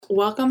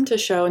Welcome to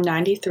show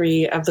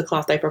 93 of the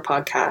Cloth Diaper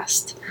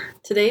Podcast.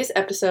 Today's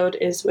episode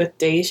is with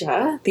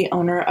Deja, the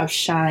owner of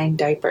Shine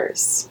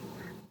Diapers.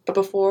 But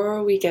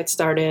before we get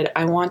started,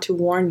 I want to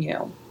warn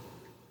you.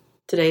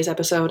 Today's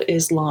episode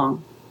is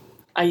long.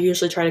 I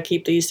usually try to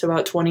keep these to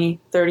about 20,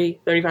 30,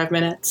 35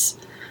 minutes.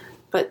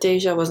 But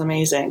Deja was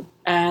amazing.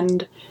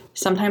 And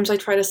sometimes I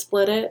try to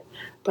split it,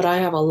 but I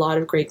have a lot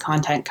of great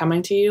content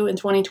coming to you in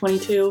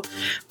 2022.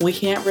 We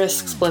can't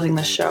risk splitting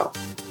this show.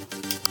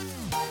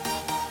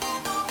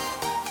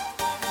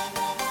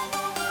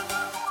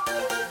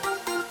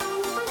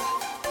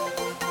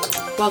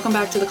 Welcome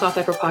back to the Cloth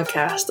Diaper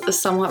Podcast, a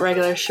somewhat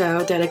regular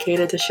show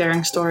dedicated to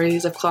sharing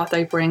stories of cloth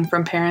diapering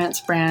from parents,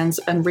 brands,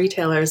 and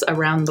retailers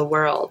around the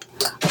world.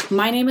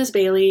 My name is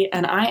Bailey,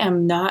 and I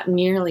am not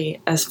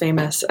nearly as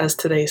famous as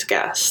today's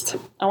guest.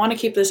 I want to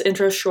keep this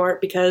intro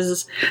short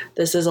because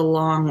this is a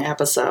long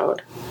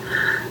episode.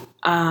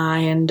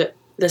 And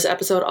this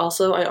episode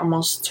also, I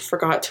almost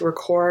forgot to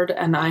record,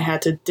 and I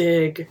had to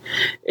dig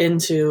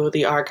into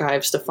the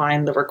archives to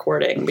find the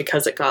recording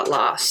because it got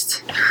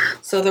lost.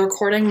 So the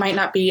recording might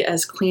not be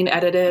as clean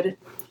edited,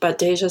 but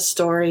Deja's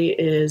story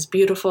is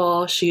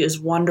beautiful. She is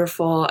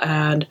wonderful,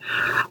 and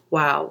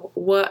wow,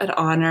 what an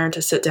honor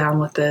to sit down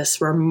with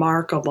this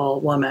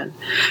remarkable woman.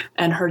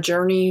 And her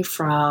journey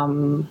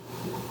from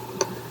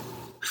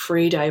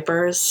free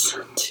diapers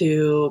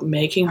to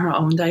making her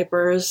own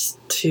diapers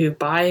to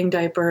buying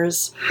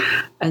diapers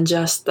and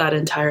just that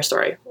entire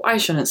story. I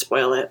shouldn't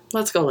spoil it.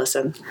 Let's go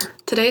listen.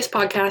 Today's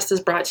podcast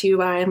is brought to you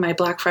by my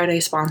Black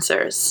Friday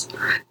sponsors.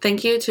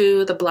 Thank you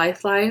to the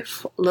Blythe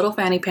Life, Little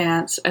Fanny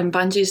Pants, and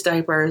Bungie's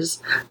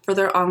Diapers for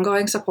their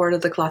ongoing support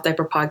of the Cloth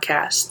Diaper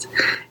Podcast.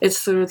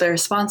 It's through their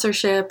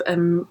sponsorship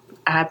and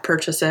ad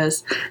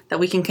purchases that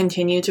we can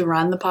continue to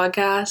run the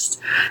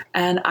podcast,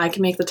 and I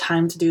can make the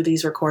time to do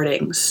these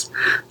recordings.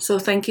 So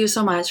thank you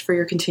so much for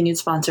your continued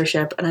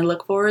sponsorship, and I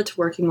look forward to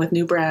working with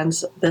new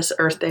brands this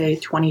Earth Day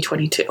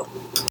 2022.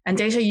 And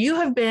Deja, you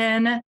have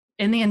been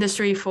in the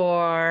industry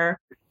for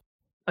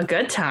a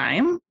good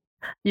time.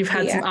 You've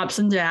had some ups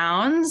and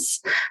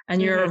downs, and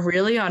you're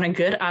really on a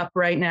good up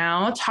right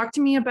now. Talk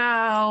to me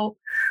about,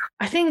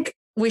 I think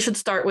we should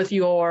start with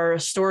your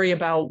story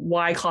about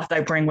why cloth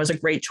diapering was a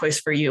great choice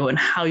for you and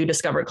how you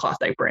discovered cloth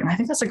diapering. I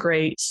think that's a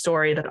great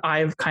story that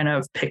I've kind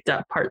of picked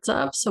up parts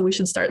of, so we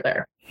should start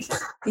there.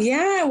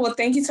 Yeah, well,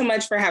 thank you so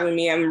much for having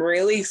me. I'm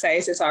really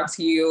excited to talk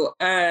to you.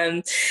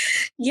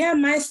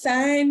 My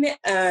son,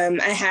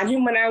 I had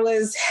him when I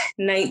was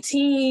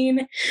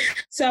 19.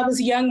 So I was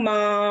a young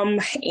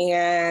mom,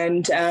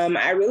 and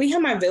I really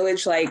had my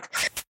village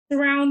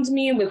around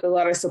me with a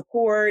lot of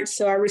support.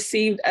 So I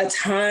received a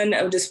ton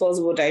of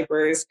disposable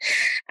diapers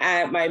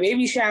at my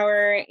baby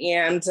shower,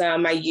 and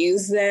I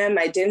used them.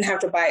 I didn't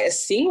have to buy a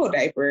single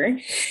diaper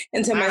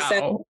until my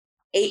son was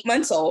 8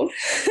 months old.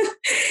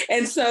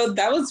 And so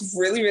that was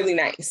really, really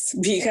nice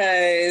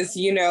because,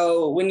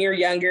 when you're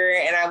younger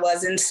and I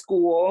was in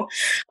school,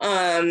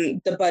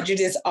 the budget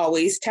is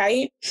always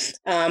tight.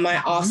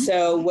 I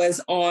also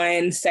was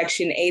on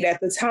Section 8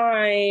 at the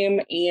time,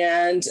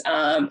 and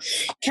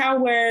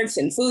CalWorks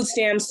and food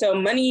stamps. So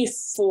money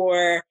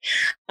for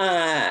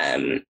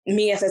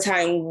me at the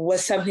time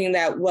was something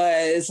that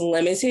was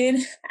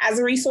limited as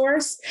a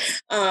resource.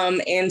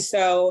 And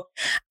so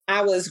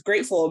I was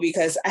grateful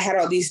because I had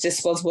all these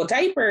disposable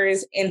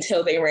diapers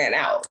until they ran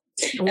out.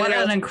 What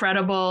an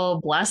incredible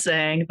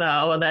blessing,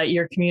 though, that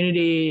your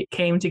community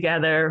came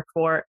together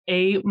for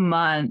 8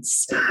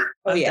 months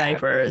of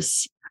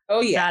diapers.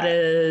 Oh, yeah. That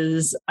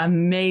is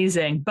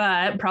amazing.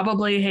 But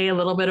probably, a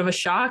little bit of a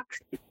shock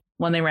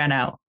when they ran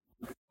out.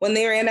 When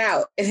they ran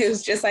out, it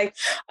was just I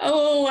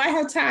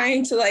have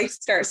time to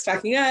start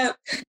stocking up.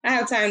 I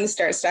have time to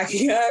start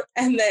stocking up.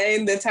 And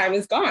then the time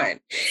is gone.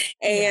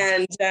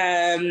 And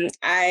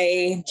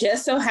I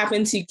just so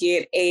happened to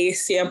get a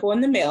sample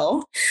in the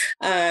mail.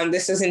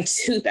 This was in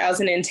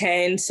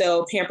 2010.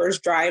 So Pampers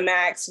Dry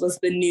Max was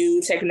the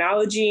new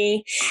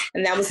technology.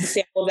 And that was the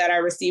sample that I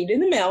received in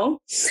the mail.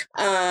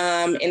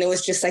 And it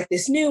was just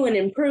this new and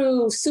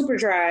improved, super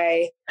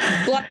dry,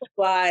 blah, blah,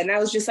 blah. And I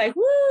was just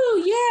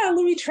woo, yeah,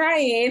 let me try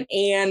it.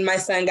 And my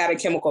son got a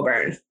chemical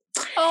burn.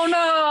 Oh,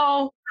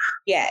 no.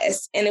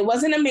 Yes. And it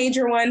wasn't a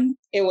major one.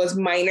 It was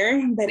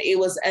minor, but it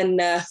was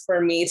enough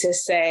for me to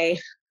say,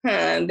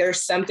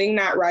 there's something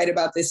not right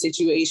about this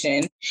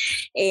situation.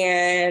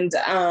 And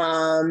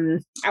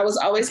I was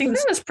always... I think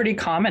that was pretty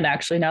common,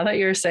 actually, now that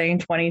you're saying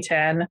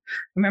 2010. I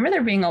remember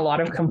there being a lot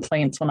of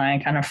complaints when I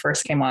kind of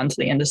first came onto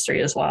the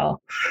industry as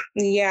well.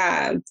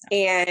 Yeah.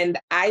 And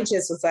I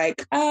just was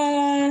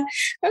okay,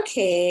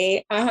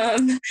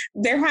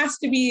 there has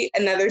to be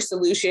another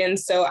solution.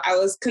 So I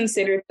was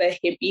considered the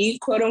hippie,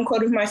 quote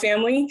unquote, of my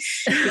family.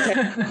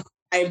 Because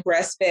I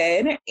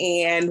breastfed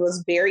and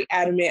was very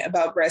adamant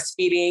about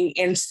breastfeeding.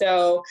 And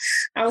so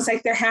I was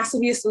there has to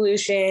be a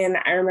solution.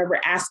 I remember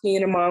asking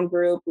in a mom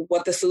group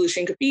what the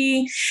solution could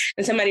be.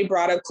 And somebody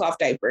brought up cloth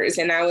diapers.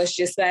 And I was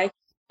just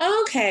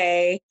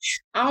okay,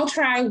 I'll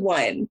try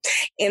one.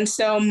 And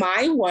so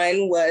my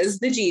one was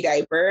the G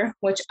diaper,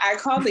 which I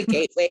call the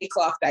gateway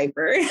cloth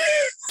diaper.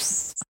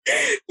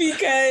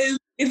 because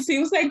it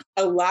seems like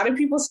a lot of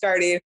people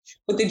started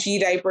with the G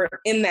diaper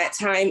in that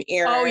time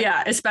era. Oh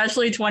yeah,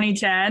 especially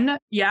 2010.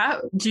 Yeah,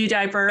 G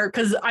diaper,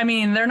 because I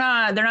mean they're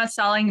not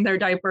selling their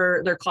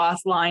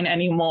cloth line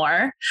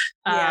anymore.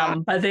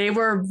 But they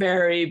were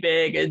very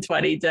big in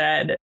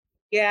 2010.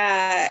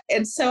 Yeah.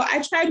 And so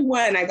I tried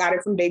one. I got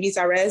it from Babies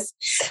R Us.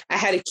 I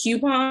had a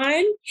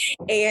coupon,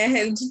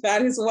 and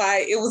that is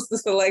why it was the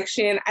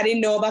selection. I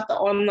didn't know about the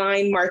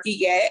online market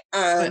yet,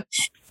 but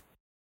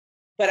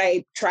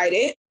I tried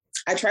it.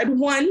 I tried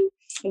one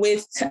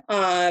with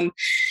the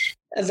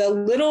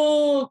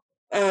little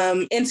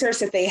inserts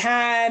that they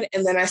had,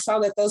 and then I saw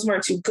that those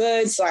weren't too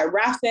good, so I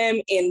wrapped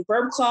them in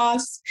burp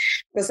cloths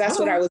because that's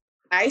what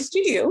I used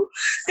to do.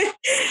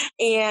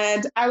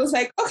 And I was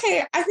like,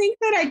 okay, I think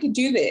that I could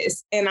do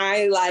this. And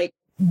I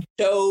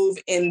dove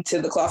into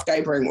the cloth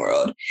diapering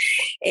world,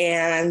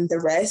 and the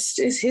rest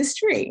is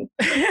history.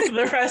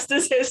 The rest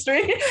is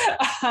history.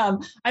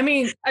 I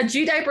mean, a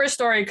G diaper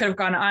story could have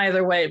gone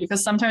either way,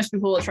 because sometimes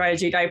people will try a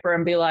G diaper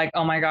and be like,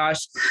 oh my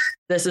gosh,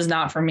 this is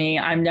not for me.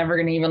 I'm never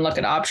going to even look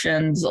at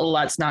options.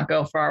 Let's not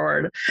go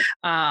forward.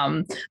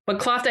 But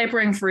cloth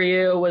diapering for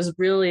you was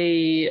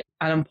really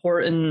an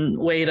important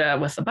way to,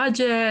 with the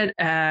budget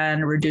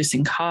and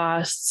reducing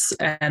costs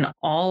and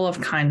all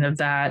of kind of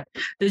that.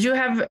 You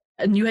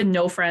had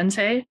no friends,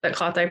 hey, that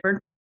cloth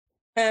diapered?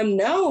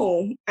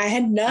 No, I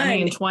had none. I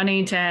mean,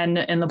 2010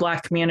 in the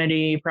Black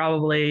community,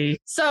 probably.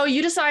 So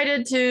you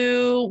decided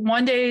to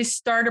one day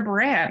start a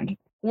brand.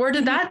 When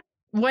did that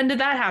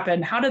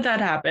happen? How did that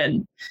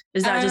happen?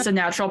 Is that just a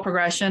natural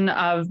progression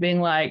of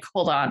being like,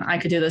 hold on, I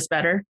could do this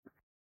better?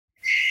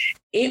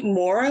 It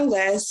more or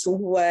less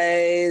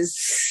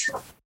was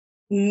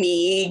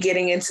me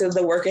getting into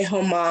the work at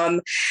home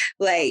mom,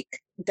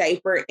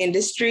 diaper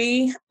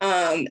industry.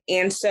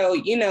 And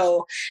so,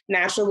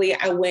 naturally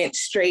I went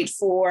straight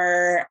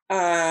for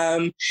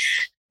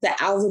the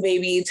Alva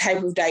Baby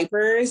type of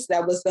diapers.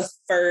 That was the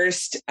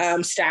first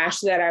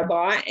stash that I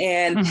bought.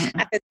 And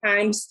at the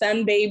time,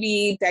 Sun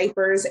Baby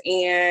diapers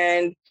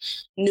and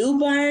New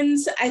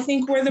Buns, I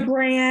think, were the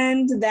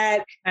brand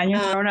that... And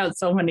you're throwing out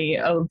so many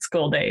old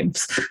school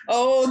names.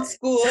 Old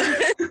school.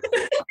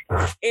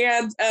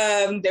 And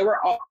they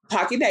were all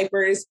pocket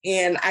diapers,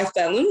 and I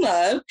fell in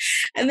love.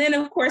 And then,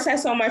 of course, I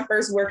saw my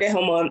first work at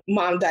home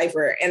mom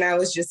diaper, and I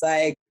was just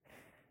like,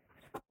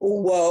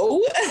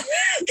 whoa,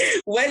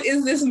 what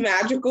is this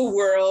magical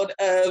world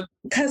of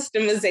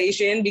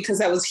customization? Because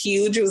that was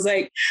huge. It was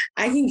like,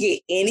 I can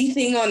get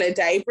anything on a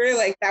diaper.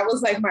 That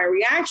was my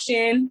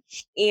reaction.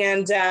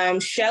 And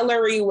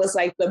Shellery was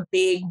the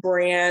big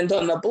brand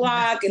on the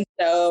block. And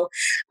so,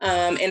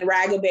 and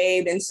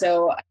Ragababe. And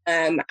so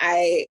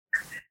I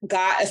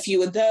got a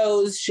few of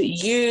those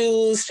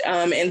used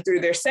and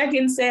through their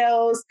second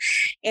sales.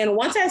 And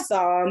once I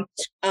saw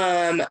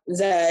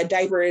the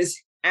diapers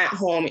at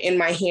home in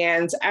my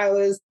hands, I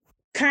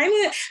kind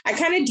of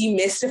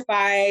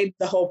demystified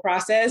the whole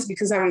process,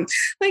 because I'm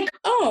like,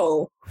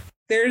 oh,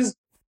 there's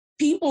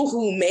people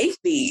who make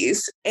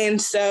these.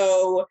 And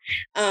so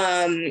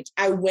I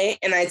went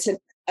and I took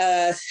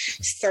a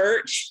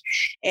search,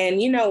 and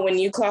when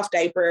you cloth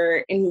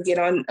diaper and you get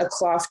on a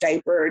cloth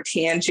diaper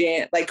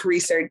tangent,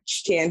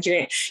 research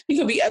tangent, you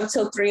could be up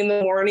till 3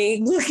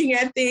 a.m. looking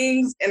at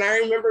things. And I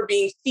remember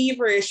being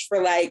feverish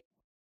for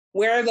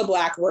where are the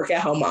Black work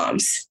at home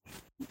moms?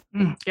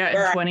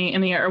 Yeah,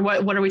 in the year.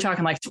 What are we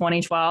talking,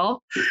 2012?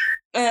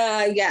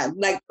 Yeah,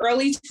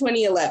 early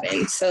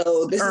 2011.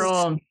 So this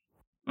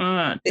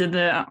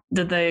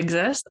did they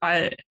exist?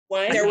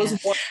 There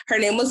was one. Her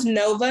name was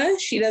Nova.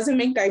 She doesn't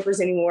make diapers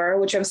anymore,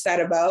 which I'm sad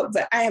about,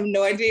 but I have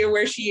no idea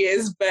where she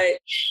is. But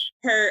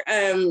her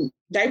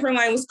diaper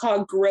line was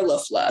called Gorilla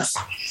Fluff.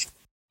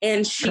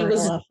 And she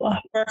was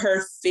for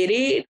her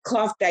fitted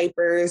cloth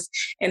diapers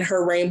and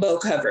her rainbow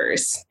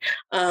covers.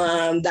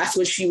 That's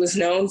what she was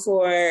known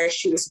for.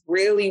 She was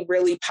really,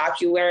 really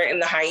popular in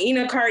the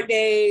Hyena Cart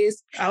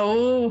days.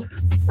 Oh.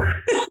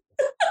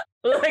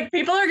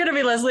 People are going to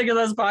be listening to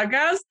this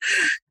podcast.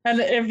 And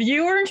if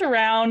you weren't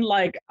around,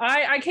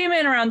 I came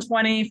in around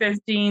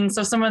 2015.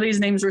 So some of these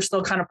names were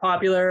still kind of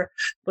popular.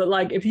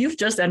 But if you've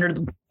just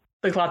entered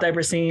the cloth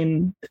diaper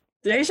scene,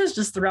 Deja's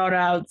just thrown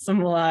out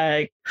some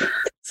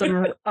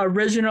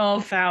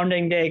original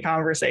founding day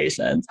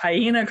conversations.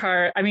 Hyena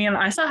Cart. I mean,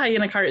 I saw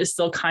Hyena Cart is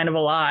still kind of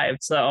alive.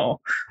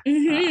 So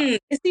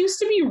it seems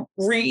to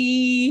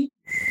be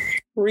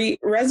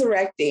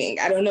resurrecting.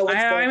 I don't know what's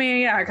going on. I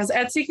mean, yeah, because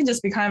Etsy can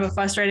just be kind of a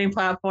frustrating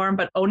platform,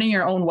 but owning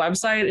your own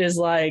website is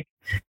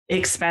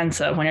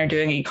expensive when you're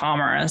doing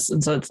e-commerce.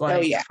 And so it's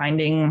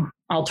finding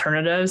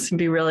alternatives can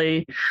be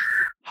really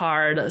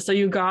hard. So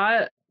you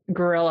got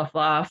Gorilla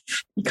Fluff,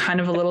 kind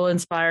of a little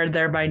inspired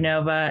there by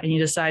Nova, and you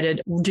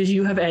decided, did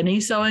you have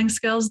any sewing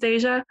skills,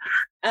 Deja?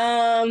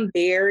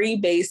 Very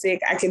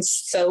basic. I can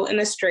sew in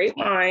a straight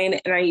line,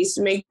 and I used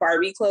to make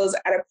Barbie clothes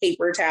out of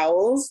paper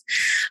towels.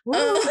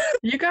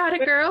 You got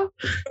it, girl.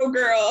 Oh,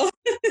 girl.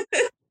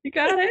 You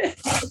got it.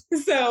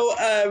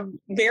 So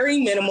very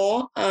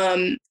minimal.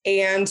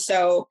 And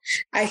so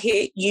I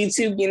hit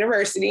YouTube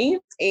University,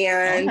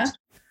 and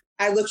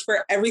I looked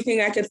for everything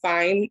I could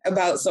find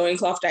about sewing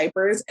cloth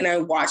diapers, and I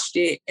watched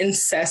it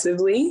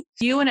incessantly.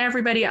 You and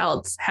everybody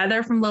else.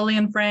 Heather from Lily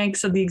and Frank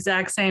said the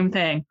exact same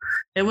thing.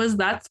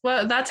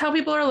 That's how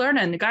people are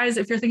learning. Guys,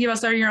 if you're thinking about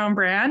starting your own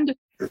brand,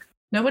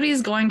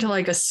 nobody's going to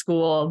like a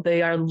school.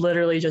 They are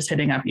literally just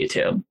hitting up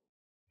YouTube.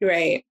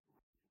 Right.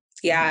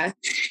 Yeah.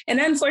 And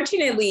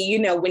unfortunately, you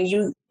know, when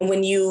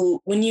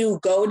you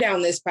go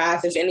down this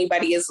path, if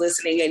anybody is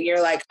listening and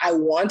you're like, I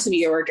want to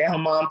be a work at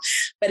home mom,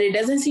 but it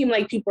doesn't seem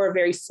like people are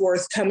very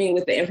forthcoming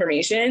with the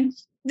information,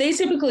 they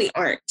typically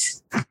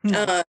aren't.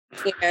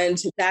 And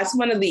that's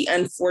one of the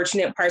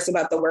unfortunate parts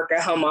about the work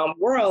at home mom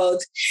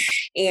world.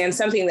 And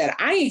something that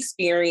I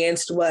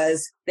experienced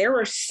was there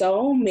were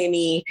so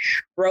many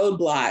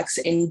roadblocks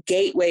and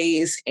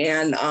gateways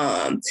and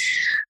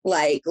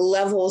like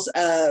levels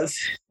of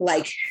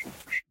like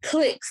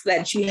clicks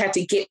that you had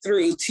to get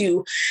through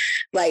to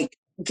like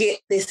get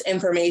this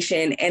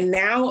information. And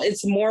now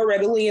it's more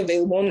readily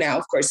available. Now,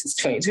 of course, it's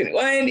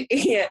 2021,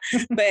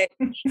 but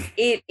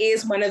it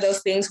is one of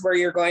those things where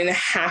you're going to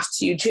have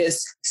to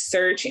just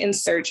search and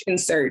search and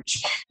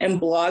search.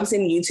 And blogs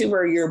and YouTube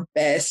are your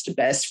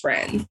best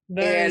friend.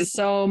 There's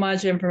so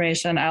much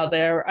information out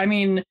there. I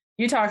mean,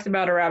 you talked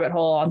about a rabbit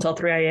hole until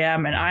 3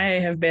 a.m. and I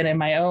have been in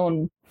my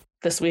own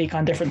this week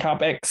on different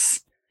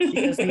topics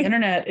because the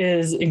internet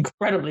is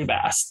incredibly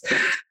vast.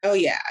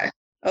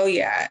 Oh,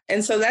 yeah.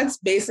 And so that's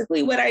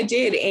basically what I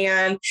did.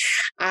 And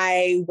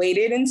I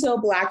waited until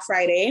Black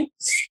Friday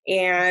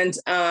and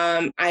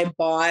I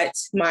bought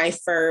my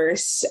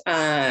first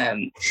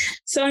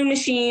sewing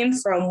machine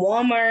from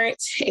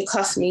Walmart. It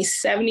cost me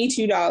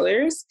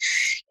 $72.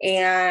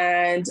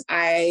 And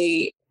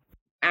I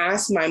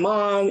asked my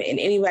mom and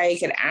anybody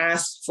could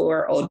ask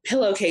for old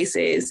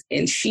pillowcases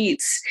and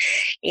sheets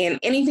and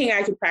anything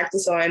I could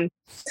practice on.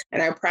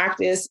 And I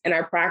practiced and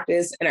I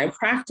practiced and I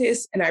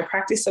practiced and I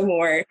practiced some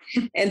more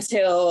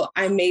until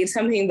I made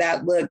something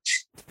that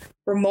looked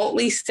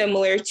remotely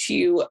similar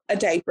to a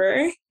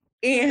diaper.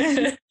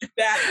 And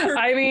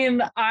I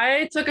mean,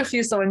 I took a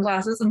few sewing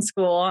classes in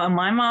school and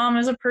my mom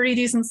is a pretty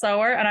decent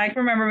sewer. And I can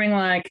remember being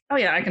like, oh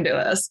yeah, I can do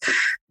this.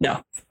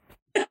 No,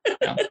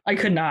 I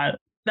could not.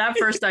 That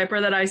first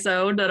diaper that I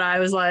sewed that I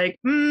was like,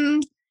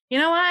 you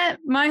know what?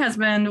 My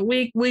husband,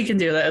 we can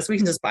do this. We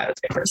can just buy the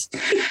diapers.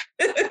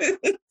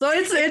 So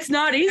it's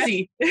not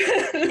easy.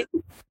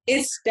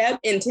 It's step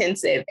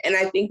intensive. And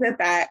I think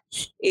that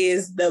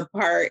is the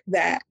part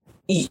that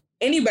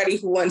anybody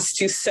who wants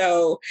to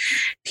sew,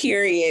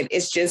 period,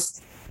 is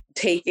just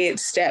take it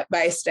step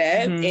by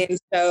step. Mm-hmm. And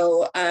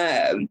so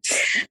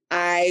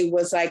I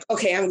was like,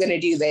 okay, I'm going to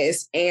do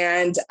this.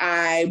 And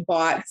I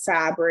bought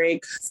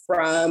fabric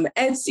from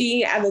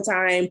Etsy at the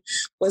time,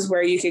 was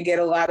where you could get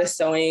a lot of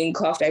sewing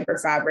cloth diaper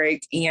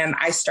fabric. And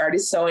I started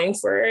sewing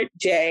for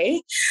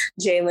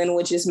Jalen,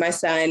 which is my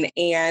son.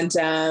 And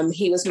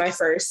he was my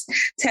first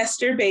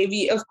tester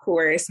baby, of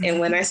course. Mm-hmm. And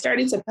when I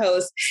started to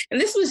post, and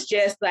this was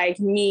just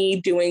like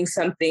me doing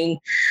something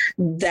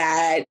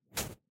that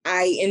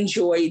I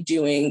enjoy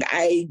doing.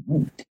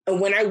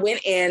 When I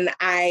went in,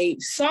 I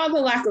saw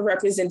the lack of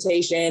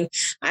representation.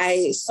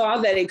 I saw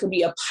that it could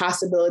be a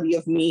possibility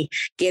of me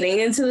getting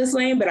into this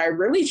lane, but I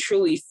really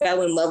truly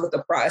fell in love with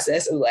the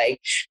process of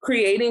like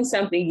creating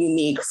something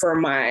unique for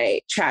my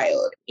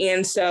child.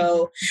 And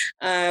so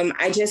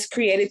I just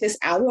created this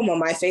album on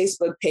my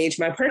Facebook page,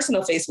 my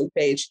personal Facebook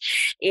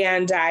page.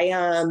 And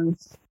I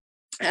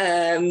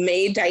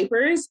made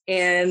diapers.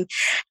 And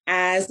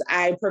as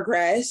I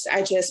progressed,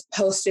 I just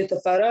posted the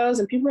photos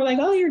and people were like,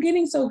 oh, you're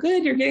getting so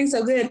good. You're getting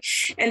so good.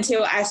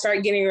 Until I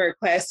started getting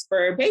requests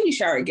for baby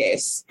shower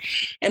gifts.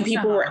 And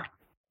people were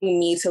asking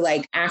me to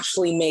like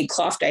actually make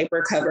cloth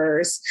diaper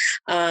covers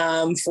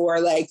for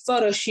like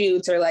photo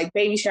shoots or like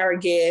baby shower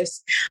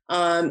gifts.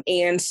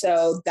 And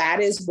so that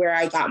is where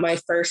I got my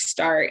first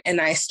start. And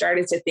I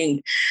started to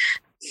think,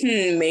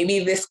 maybe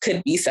this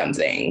could be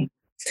something.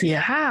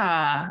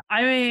 Yeah.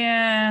 I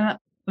mean,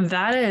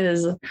 that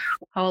is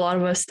how a lot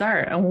of us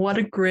start. And what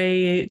a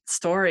great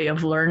story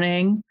of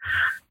learning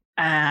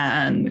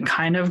and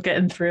kind of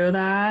getting through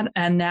that.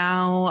 And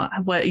now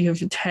you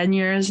have 10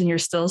 years and you're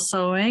still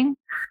sewing.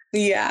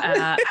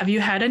 Yeah. Have you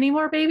had any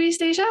more babies,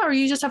 Deja, or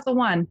you just have the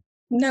one?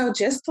 No,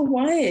 just the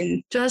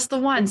one. Just the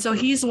one. So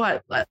he's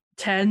what,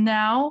 10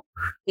 now?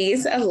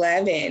 He's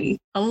 11.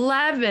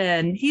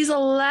 11. He's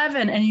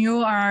 11. And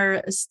you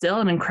are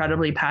still an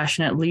incredibly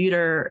passionate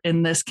leader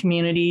in this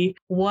community.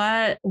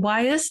 Why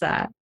is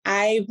that?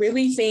 I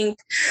really think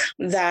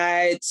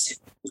that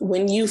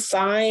when you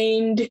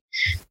find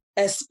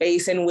a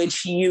space in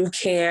which you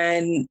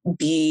can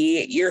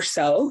be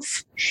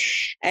yourself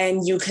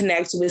and you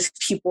connect with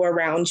people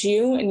around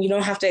you and you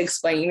don't have to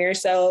explain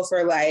yourself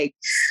or like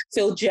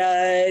feel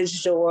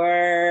judged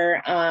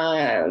or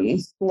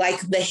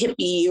like the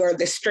hippie or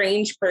the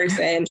strange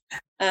person.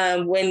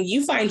 When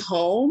you find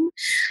home,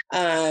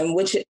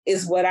 which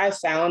is what I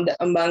found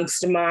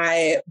amongst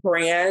my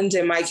brand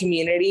and my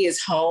community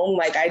is home.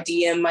 Like I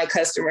DM my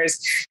customers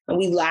and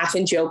we laugh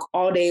and joke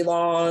all day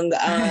long.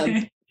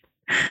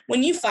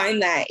 When you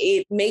find that,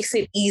 it makes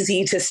it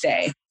easy to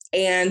stay.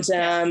 And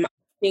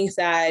think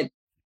that,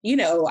 you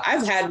know,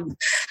 I've had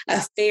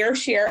a fair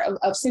share of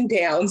ups and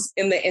downs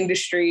in the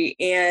industry,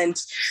 and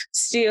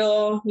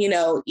still, you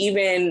know,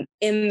 even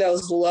in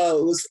those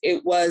lows,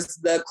 it was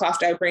the cloth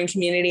diapering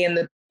community and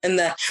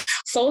the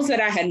souls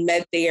that I had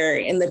met there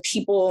and the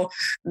people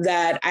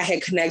that I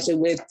had connected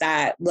with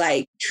that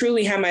like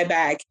truly had my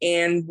back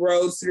and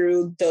rode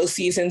through those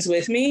seasons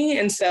with me.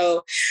 And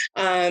so,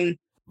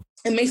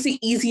 it makes it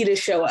easy to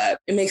show up.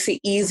 It makes it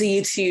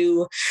easy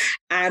to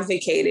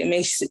advocate. It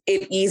makes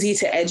it easy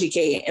to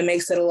educate. It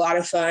makes it a lot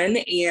of fun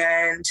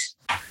and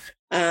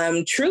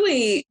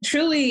truly,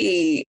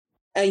 truly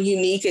a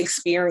unique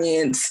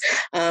experience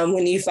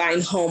when you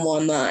find home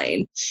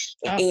online.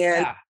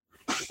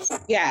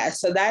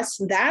 So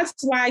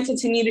that's why I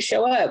continue to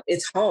show up.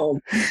 It's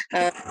home.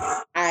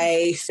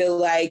 I feel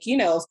like, you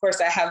know, of course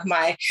I have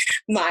my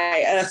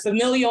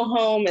familial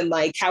home, and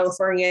like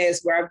California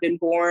is where I've been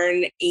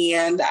born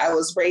and I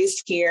was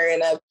raised here,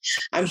 and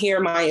I'm here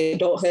in my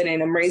adulthood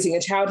and I'm raising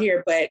a child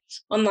here. But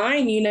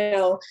online, you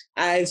know,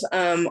 I've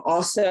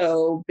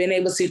also been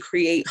able to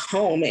create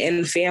home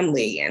and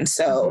family. And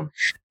so,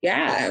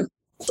 yeah.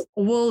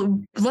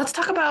 Well, let's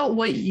talk about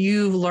what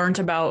you've learned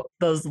about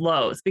those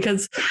lows,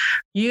 because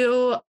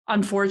you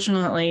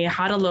unfortunately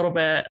had a little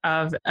bit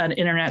of an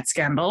internet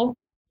scandal,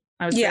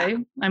 I would say.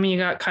 I mean, you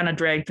got kind of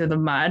dragged through the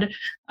mud.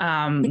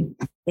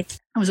 It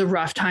was a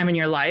rough time in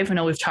your life. I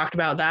know we've talked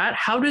about that.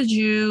 How did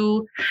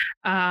you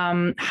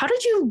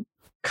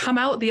come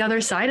out the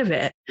other side of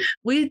it?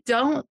 We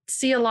don't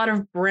see a lot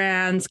of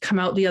brands come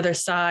out the other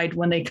side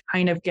when they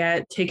kind of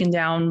get taken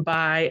down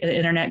by an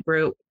internet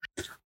group.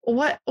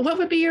 What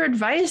would be your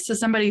advice to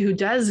somebody who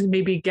does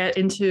maybe get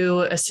into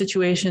a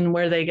situation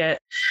where they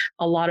get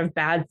a lot of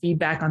bad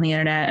feedback on the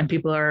internet and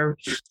people are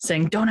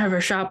saying, don't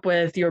ever shop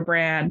with your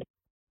brand,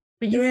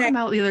 but you come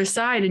out the other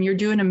side and you're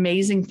doing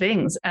amazing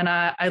things. And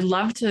I'd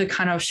love to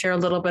kind of share a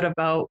little bit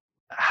about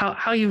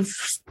how you've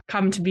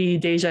come to be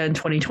Deja in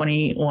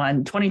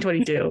 2021,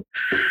 2022.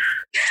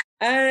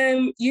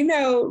 You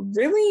know,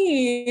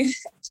 really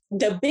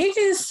the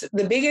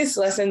biggest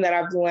lesson that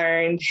I've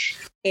learned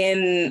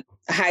in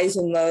highs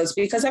and lows,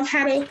 because I've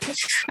had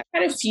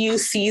a few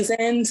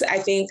seasons. I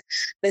think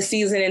the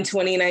season in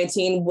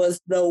 2019 was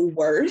the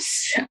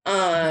worst.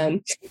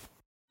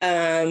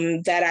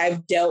 That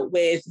I've dealt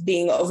with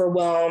being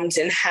overwhelmed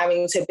and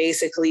having to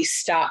basically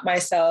stop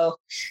myself,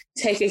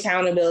 take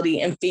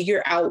accountability, and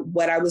figure out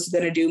what I was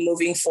going to do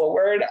moving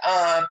forward.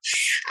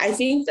 I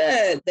think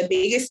the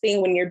biggest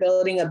thing when you're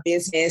building a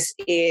business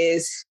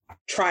is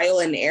trial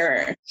and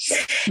error.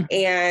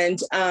 And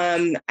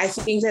I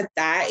think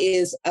that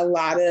is a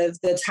lot of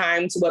the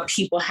times what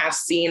people have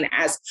seen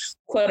as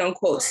quote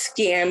unquote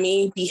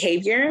scammy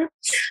behavior.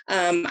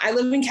 I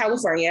live in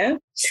California.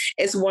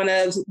 It's one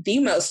of the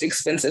most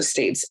expensive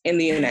states in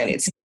the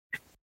United States.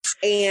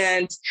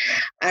 And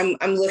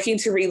I'm looking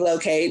to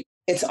relocate.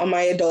 It's on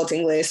my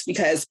adulting list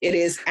because it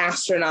is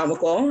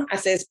astronomical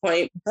at this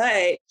point,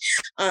 but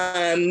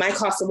my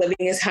cost of living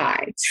is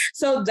high.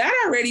 So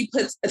that already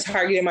puts a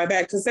target in my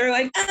back because they're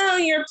like, oh,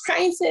 your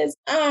prices.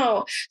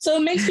 Oh, so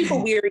it makes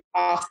people weary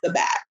off the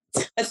bat.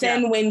 But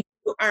then when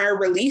you are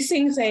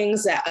releasing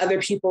things that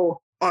other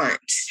people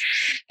aren't,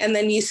 and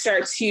then you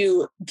start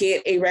to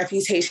get a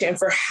reputation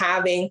for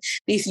having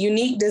these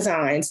unique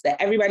designs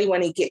that everybody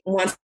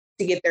wants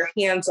to get their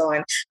hands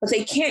on, but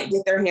they can't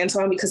get their hands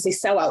on because they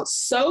sell out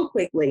so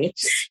quickly.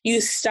 You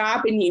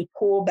stop and you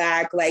pull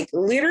back, like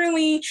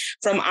literally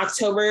from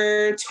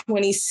October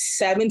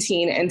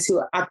 2017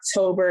 into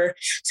October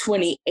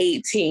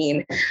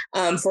 2018,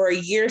 for a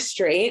year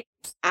straight,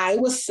 I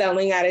was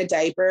selling out of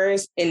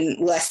diapers in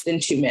less than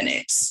 2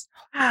 minutes.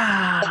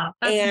 Wow.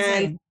 That's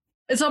insane.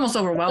 It's almost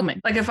overwhelming.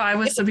 Like if I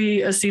was to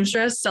be a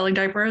seamstress selling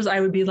diapers, I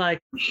would be like,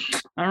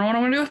 I don't know what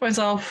I'm going to do with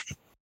myself.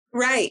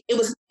 Right. It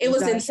was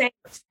insane.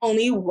 Not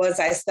only was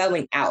I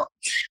selling out,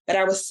 but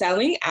I was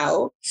selling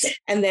out,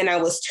 and then I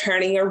was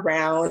turning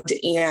around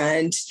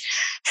and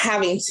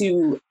having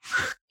to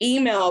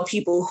email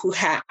people who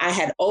I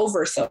had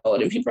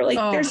oversold, and people are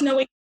like, there's no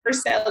way you're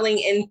selling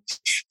in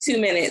 2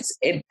 minutes.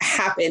 It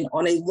happened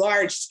on a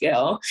large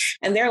scale.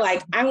 And they're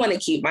like, I want to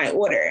keep my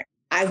order.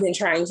 I've been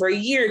trying for a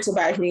year to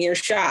buy from your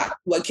shop.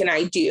 What can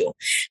I do?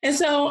 And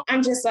so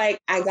I'm just like,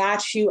 I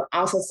got you.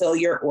 I'll fulfill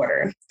your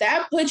order.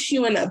 That puts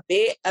you in a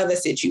bit of a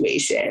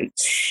situation.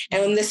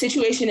 And the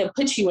situation it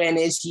puts you in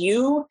is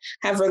you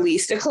have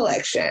released a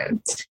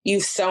collection.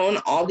 You've sewn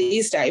all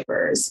these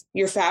diapers.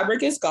 Your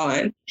fabric is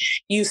gone.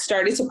 You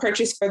started to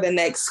purchase for the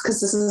next,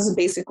 because this is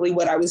basically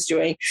what I was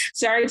doing,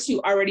 started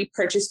to already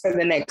purchase for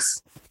the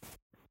next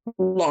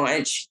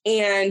launch,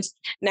 and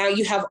now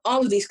you have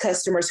all of these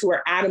customers who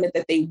are adamant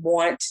that they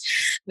want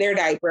their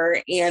diaper,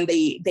 and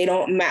they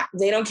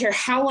don't care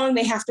how long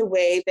they have to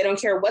wait, they don't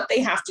care what they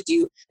have to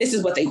do, this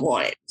is what they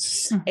want.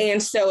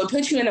 And so it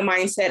puts you in a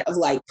mindset of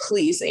like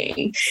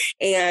pleasing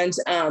and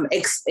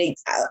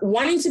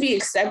wanting to be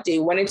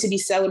accepted, wanting to be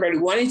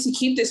celebrated, wanting to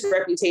keep this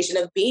reputation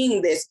of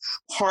being this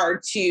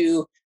hard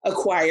to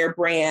acquire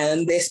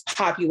brand, this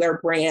popular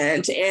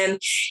brand. And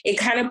it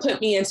kind of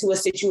put me into a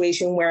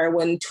situation where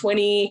when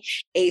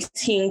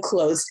 2018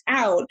 closed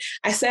out,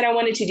 I said I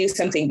wanted to do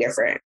something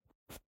different.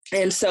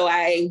 And so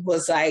I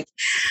was like,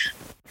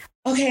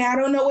 okay, I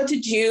don't know what to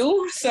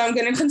do. So I'm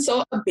going to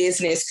consult a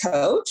business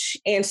coach.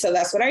 And so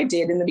that's what I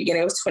did in the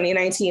beginning of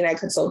 2019. I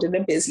consulted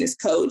a business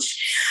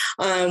coach.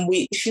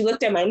 She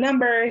looked at my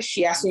numbers.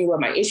 She asked me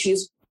what my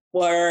issues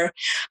were.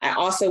 I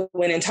also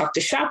went and talked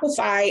to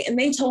Shopify, and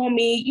they told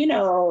me, you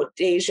know,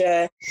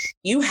 Deja,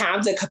 you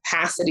have the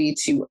capacity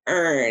to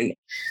earn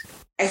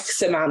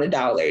X amount of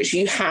dollars.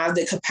 You have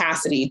the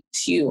capacity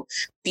to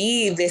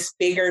be this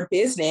bigger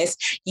business.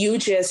 You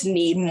just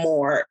need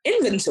more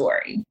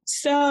inventory.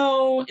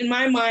 So in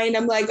my mind,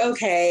 I'm like,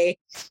 okay,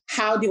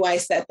 how do I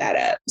set that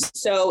up?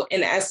 So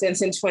in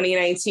essence, in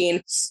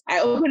 2019, I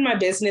opened my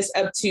business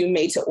up to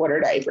made to order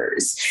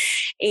diapers.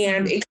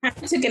 And it kind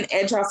of took an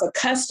edge off of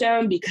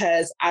custom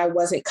because I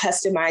wasn't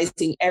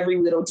customizing every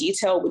little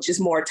detail, which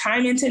is more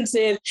time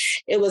intensive.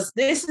 It was,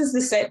 this is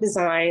the set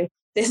design.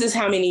 This is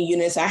how many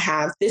units I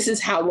have. This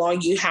is how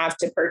long you have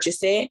to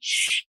purchase it,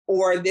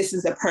 or this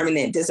is a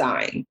permanent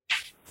design.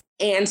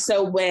 And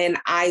so when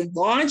I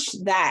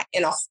launched that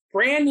in a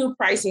brand new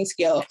pricing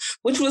scale,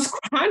 which was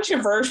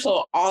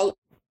controversial all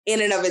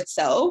in and of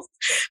itself,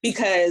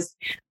 because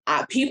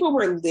people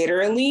were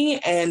literally,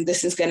 and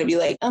this is going to be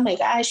like, oh my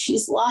gosh,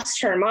 she's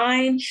lost her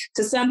mind.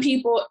 To some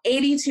people,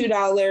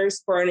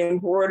 $82 for an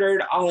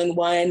embroidered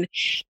all-in-one.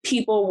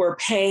 People were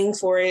paying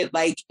for it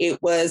like it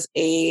was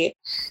a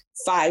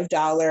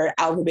 $5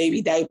 Alpha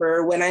Baby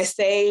diaper. When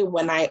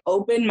I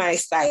opened my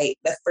site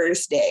the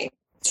first day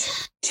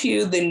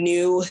to the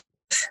new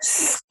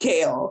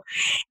scale,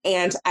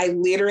 and I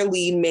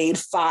literally made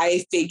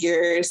 5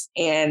 figures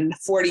in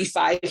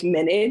 45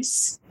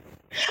 minutes,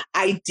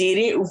 I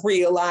didn't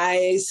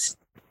realize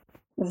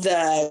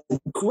the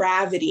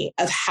gravity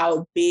of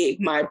how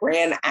big my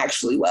brand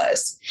actually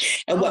was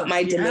and what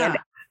my demand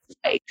was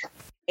like.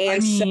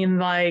 And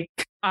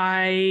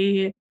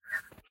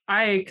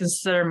I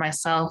consider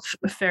myself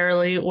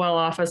fairly well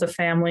off as a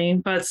family,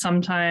 but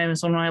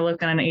sometimes when I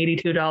look at an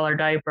 $82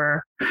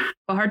 diaper, I have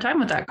a hard time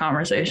with that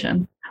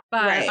conversation.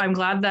 But I'm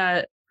glad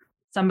that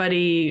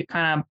somebody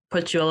kind of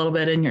put you a little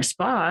bit in your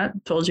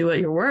spot, told you what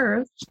you're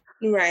worth.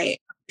 Right.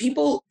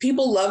 People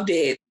loved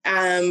it.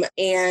 And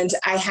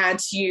I had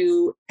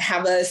to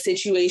have a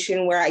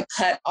situation where I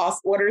cut off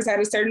orders at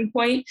a certain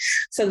point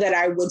so that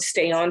I would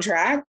stay on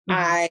track. Mm-hmm.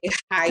 I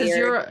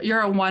hired...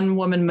 You're a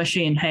one-woman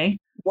machine, hey?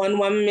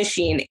 One-woman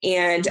machine.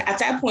 And at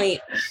that point,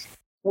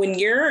 when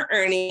you're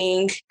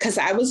earning, because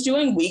I was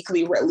doing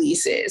weekly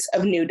releases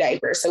of new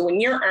diapers. So when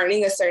you're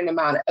earning a certain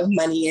amount of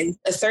money and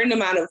a certain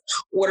amount of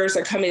orders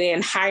are coming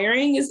in,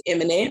 hiring is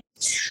imminent.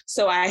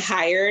 So I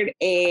hired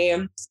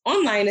an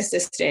online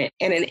assistant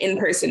and an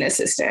in-person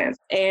assistant.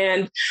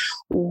 And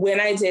when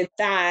I did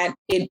that,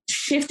 it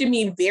shifted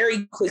me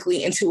very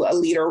quickly into a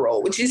leader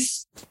role, which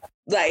is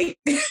like,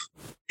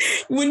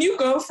 when you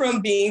go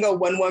from being a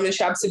one-woman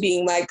shop to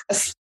being like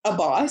a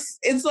boss,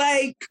 it's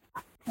like...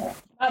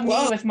 Not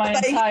me with my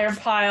entire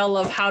pile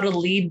of how to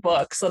lead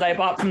books that I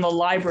bought from the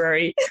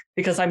library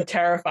because I'm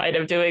terrified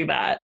of doing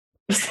that.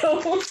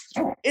 So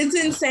it's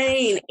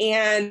insane.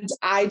 And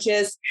I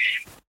just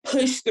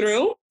pushed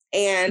through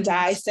and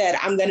I said,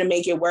 I'm going to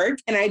make it work.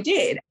 And I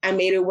did. I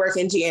made it work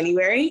in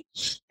January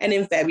and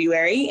in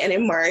February and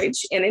in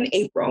March and in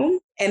April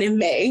and in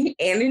May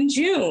and in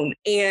June.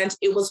 And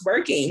it was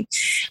working.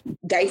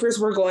 Diapers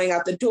were going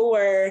out the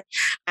door.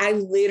 I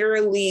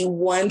literally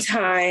one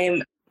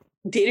time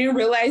didn't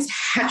realize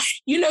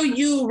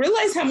you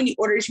realize how many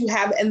orders you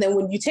have. And then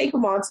when you take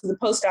them all to the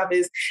post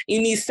office,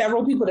 you need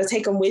several people to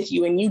take them with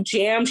you and you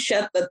jam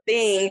shut the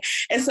thing.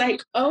 It's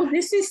like, oh,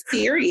 this is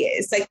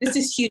serious. Like, this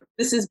is huge.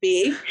 This is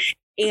big.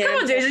 And come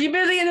on, Deja, you've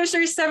been in the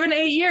industry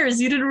 7-8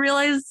 years. You didn't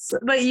realize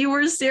that you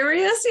were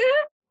serious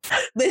yet?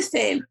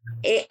 Listen,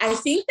 I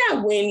think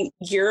that when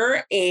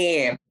you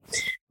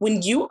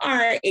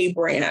are a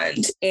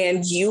brand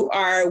and you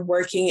are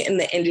working in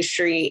the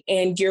industry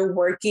and you're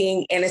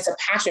working and it's a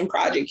passion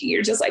project,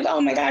 you're just like, oh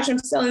my gosh, I'm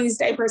selling these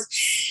diapers.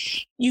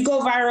 You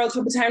go viral a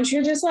couple times.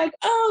 You're just like,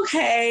 oh,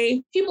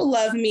 okay, people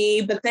love me.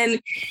 But then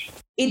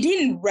it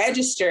didn't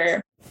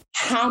register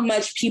how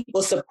much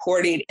people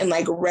supported and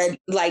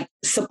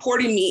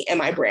supported me and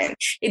my brand.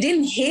 It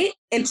didn't hit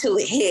until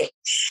it hit.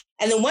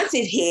 And then once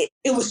it hit,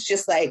 it was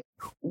just like,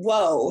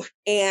 whoa.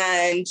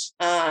 And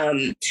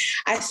I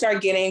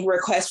started getting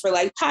requests for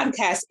like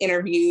podcast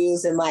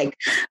interviews and like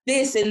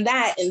this and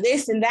that and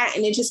this and that.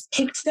 And it just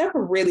picked up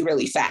really,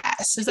 really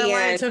fast. Is that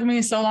why it took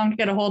me so long to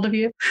get a hold of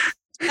you?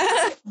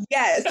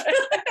 Yes.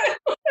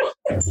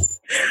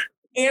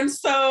 And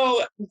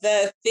so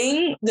the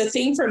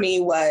thing for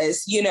me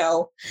was,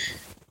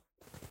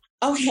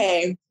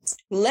 okay,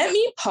 let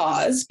me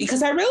pause,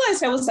 because I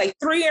realized I was like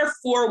 3 or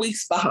 4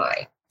 weeks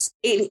behind.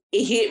 It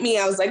hit me.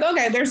 I was like,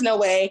 okay, there's no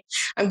way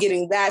I'm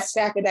getting that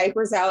stack of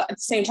diapers out at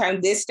the same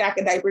time this stack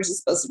of diapers is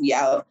supposed to be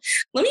out.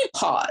 Let me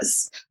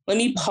pause. Let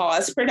me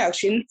pause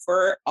production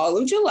for all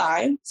of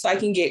July so I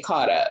can get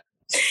caught up.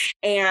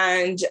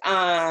 And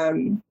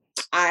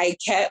I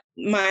kept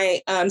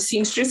my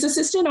seamstress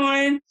assistant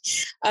on,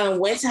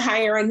 went to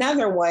hire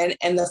another one,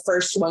 and the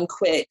first one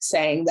quit,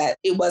 saying that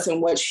it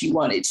wasn't what she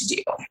wanted to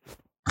do.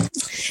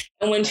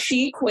 And when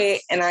she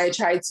quit and I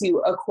tried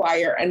to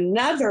acquire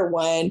another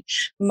one,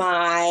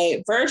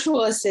 my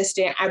virtual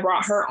assistant, I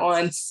brought her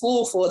on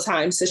full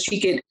time so she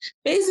could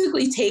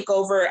basically take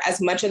over as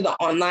much of the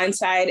online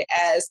side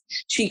as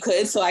she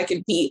could so I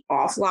could be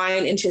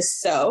offline and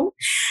just sew.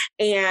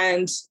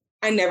 And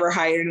I never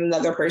hired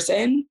another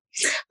person.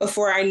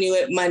 Before I knew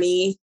it,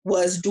 money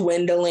was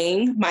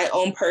dwindling. My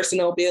own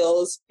personal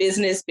bills,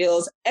 business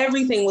bills,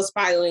 everything was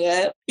piling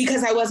up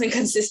because I wasn't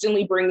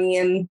consistently bringing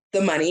in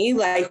the money.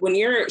 Like when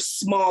you're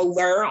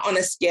smaller on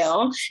a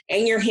scale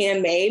and you're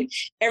handmade,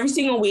 every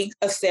single week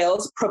of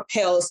sales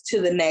propels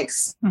to the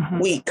next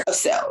week of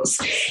sales.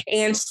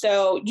 And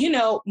so, you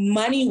know,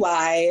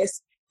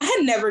 money-wise, I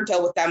had never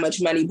dealt with that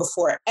much money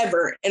before,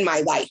 ever in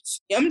my life.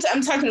 I'm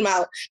talking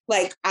about,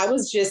 like,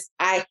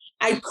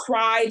 I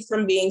cried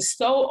from being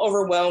so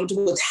overwhelmed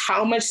with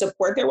how much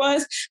support there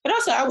was, but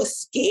also I was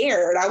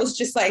scared. I was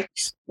just like,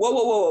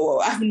 whoa.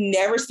 I've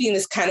never seen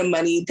this kind of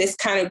money, this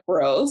kind of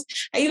growth.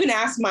 I even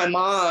asked my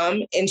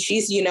mom, and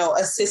she's, you know,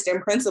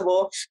 assistant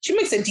principal. She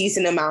makes a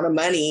decent amount of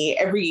money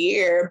every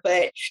year,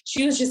 but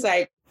she was just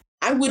like,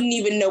 I wouldn't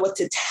even know what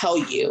to tell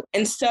you.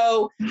 And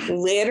so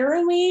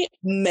literally,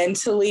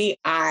 mentally,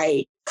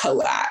 I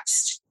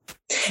collapsed.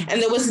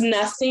 And there was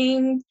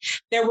nothing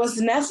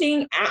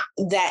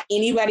that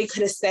anybody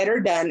could have said or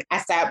done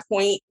at that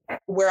point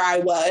where I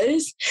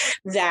was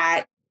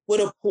that would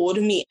have pulled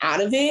me out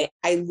of it.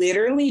 I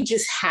literally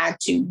just had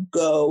to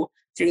go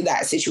through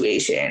that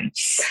situation.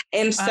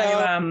 And so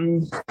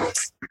I'm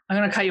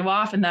going to cut you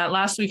off in that.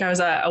 Last week I was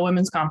at a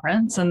women's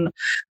conference, and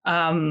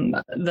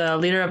the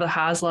leader of the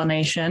Haslala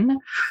Nation,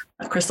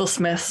 Crystal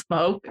Smith,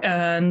 spoke,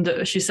 and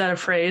she said a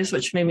phrase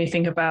which made me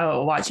think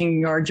about watching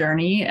your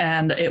journey.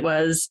 And it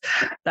was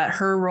that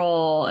her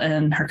role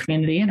in her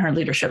community and her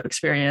leadership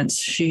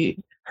experience,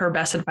 her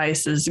best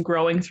advice is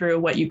growing through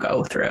what you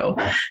go through,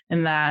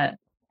 and that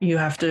you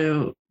have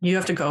to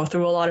go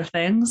through a lot of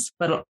things,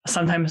 but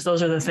sometimes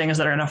those are the things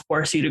that are going to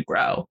force you to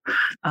grow,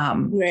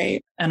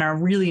 right, and are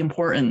really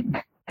important.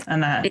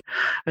 And that I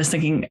was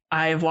thinking,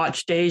 I've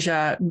watched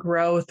Deja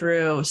grow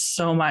through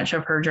so much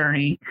of her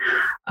journey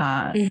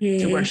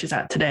to where she's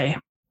at today.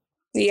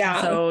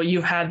 Yeah. So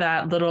you've had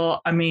that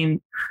little,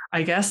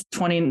 I guess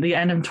the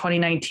end of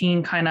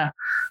 2019 kind of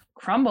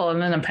crumble,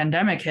 and then the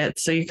pandemic hit.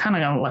 So you kind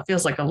of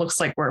it looks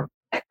like we're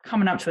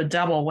coming up to a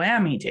double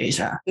whammy,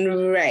 Deja.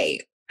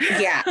 Right.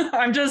 Yeah.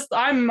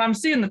 I'm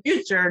seeing the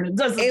future, and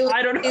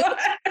I don't know.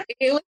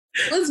 It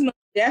was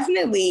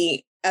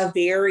definitely a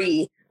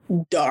very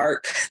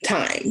dark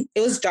time. It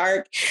was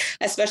dark,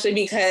 especially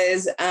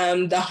because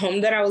the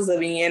home that I was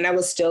living in, I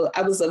was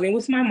living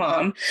with my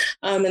mom.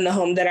 In the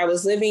home that I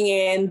was living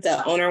in,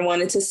 the owner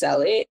wanted to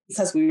sell it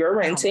because we were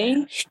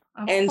renting.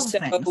 And so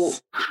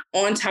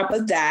on top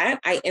of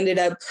that, I ended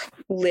up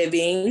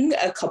living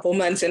a couple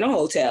months in a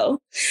hotel.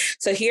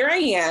 So here I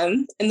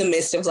am in the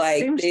midst of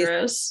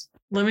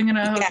living in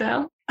a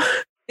hotel.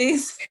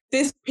 This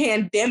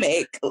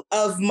pandemic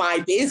of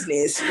my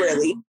business,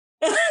 really.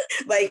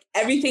 Like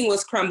everything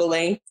was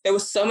crumbling. There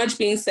was so much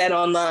being said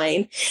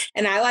online,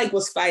 and I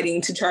was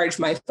fighting to charge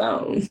my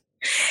phone.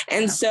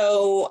 And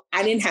so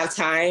I didn't have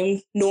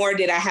time, nor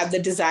did I have the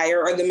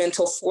desire or the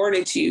mental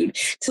fortitude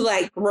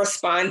to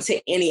respond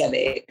to any of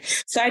it.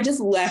 So I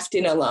just left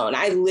it alone.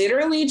 I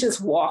literally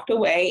just walked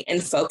away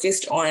and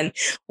focused on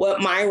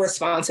what my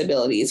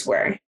responsibilities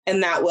were.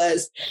 And that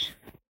was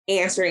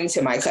answering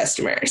to my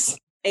customers.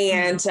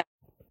 And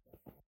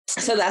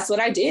so that's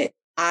what I did.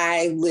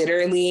 I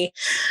literally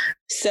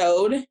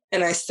sewed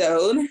and I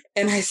sewed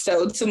and I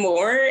sewed some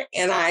more,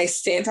 and I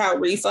sent out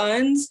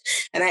refunds,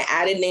 and I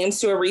added names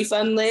to a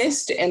refund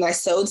list, and I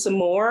sewed some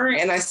more,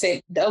 and I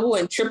sent double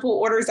and triple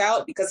orders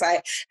out because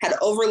I had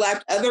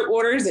overlapped other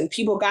orders and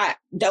people got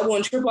double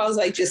and triple. I was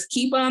like, just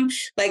keep them.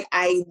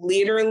 I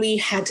literally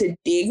had to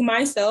dig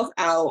myself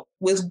out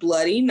with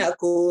bloody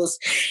knuckles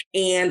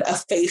and a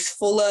face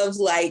full of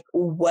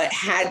what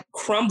had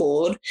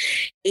crumbled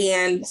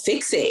and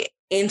fix it.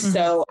 And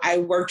so I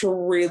worked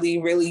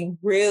really, really,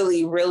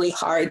 really, really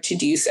hard to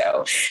do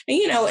so. And,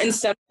 in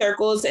some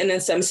circles and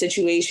in some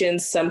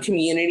situations, some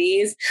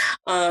communities,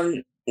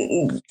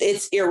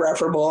 it's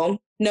irreparable.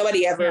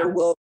 Nobody ever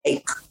will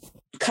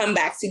come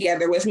back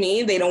together with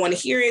me. They don't want to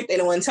hear it. They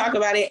don't want to talk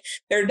about it.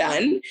 They're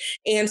done.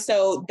 And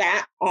so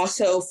that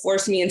also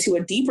forced me into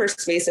a deeper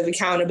space of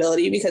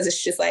accountability, because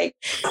it's just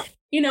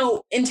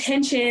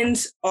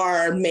intentions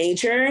are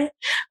major,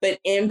 but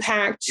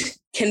impact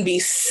can be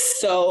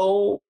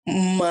so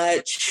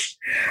much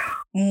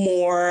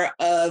more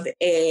of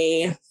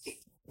a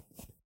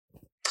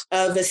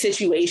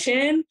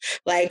situation.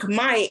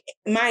 My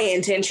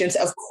intentions,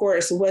 of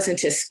course, wasn't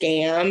to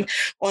scam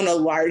on a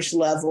large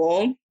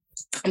level.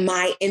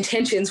 my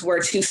intentions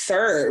were to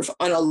serve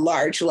on a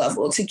large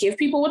level, to give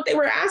people what they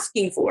were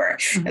asking for.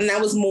 Mm-hmm. And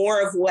that was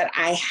more of what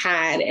I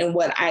had and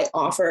what I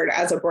offered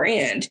as a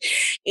brand.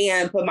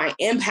 But my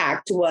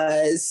impact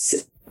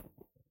was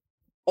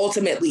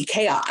ultimately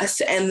chaos.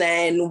 And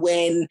then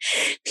when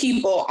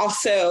people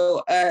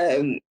also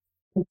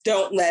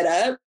don't let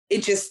up,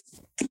 it just,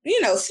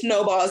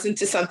 snowballs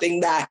into something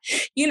that,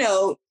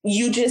 you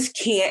just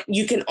can't,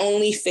 you can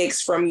only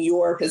fix from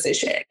your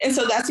position. And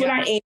so that's what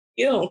I aim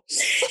to do.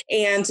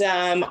 And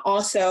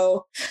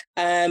also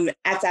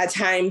at that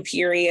time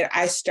period,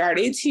 I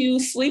started to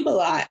sleep a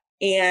lot,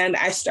 and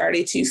I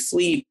started to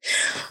sleep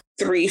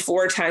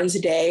 3-4 times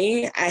a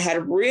day. I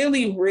had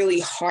really,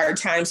 really hard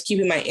times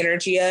keeping my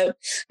energy up.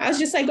 I was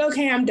just like,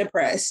 okay, I'm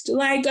depressed.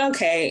 Like,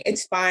 okay,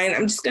 it's fine.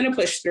 I'm just going to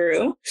push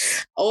through.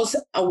 Also,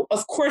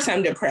 of course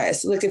I'm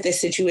depressed. Look at this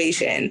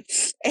situation.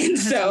 And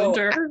so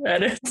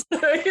it's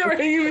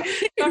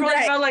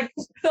like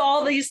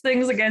all these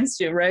things against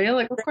you, right? You're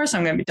like, of course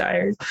I'm going to be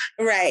tired.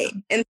 Right.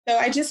 And so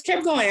I just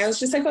kept going. I was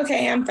just like,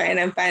 okay, I'm fine.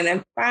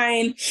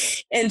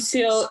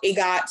 Until it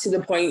got to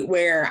the point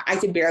where I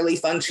could barely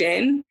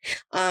function.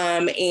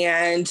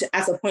 And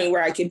at the point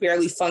where I could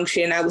barely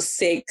function, I was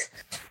sick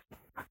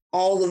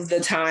all of the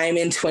time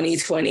in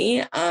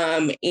 2020.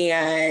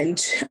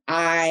 And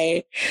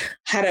I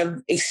had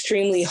an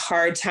extremely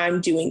hard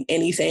time doing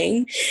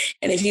anything.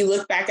 And if you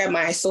look back at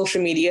my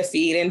social media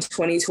feed in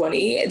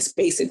 2020, it's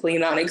basically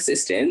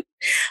non-existent.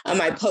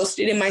 I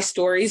posted in my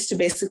stories to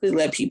basically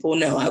let people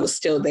know I was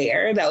still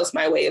there. That was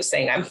my way of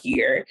saying I'm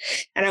here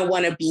and I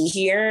want to be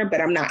here,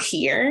 but I'm not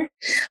here.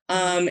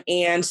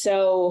 And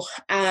so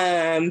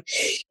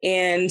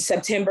in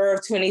September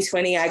of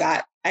 2020, I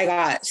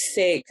got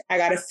sick. I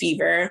got a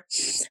fever,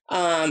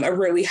 a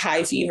really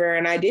high fever,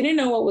 and I didn't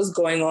know what was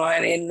going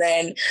on. And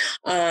then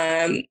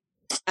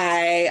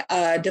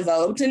I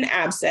developed an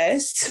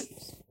abscess.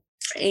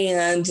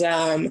 And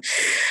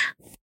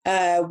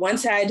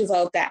once I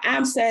developed that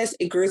abscess,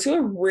 it grew to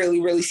a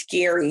really, really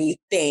scary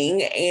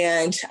thing.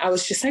 And I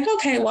was just like,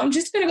 okay, well, I'm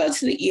just going to go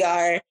to the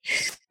ER.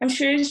 I'm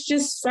sure it's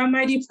just from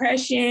my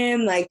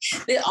depression. Like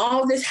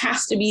all this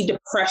has to be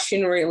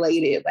depression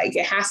related. Like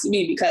it has to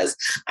be because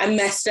I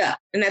messed up.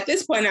 And at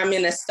this point, I'm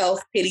in a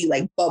self-pity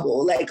like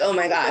bubble. Like, oh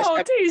my gosh.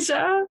 Oh,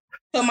 Tisha.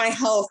 So my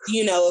health,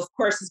 of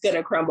course, is going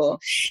to crumble.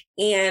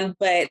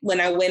 But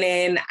when I went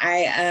in,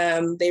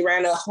 they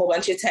ran a whole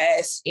bunch of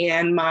tests,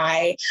 and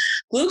my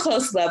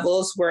glucose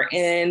levels were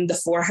in the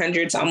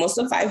 400s, almost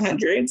the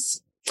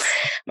 500s.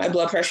 My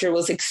blood pressure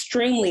was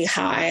extremely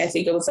high. I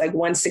think it was like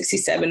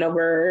 167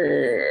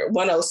 over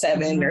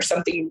 107 or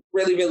something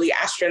really, really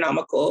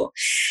astronomical.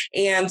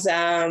 And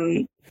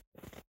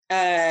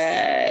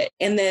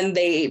then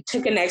they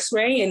took an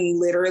x-ray and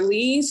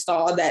literally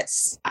saw that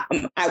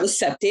I was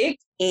septic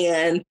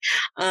and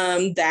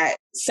that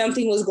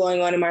something was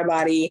going on in my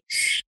body.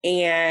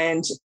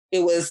 And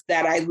it was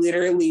that I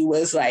literally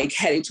was like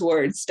headed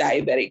towards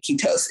diabetic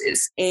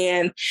ketosis.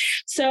 And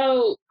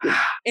so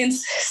in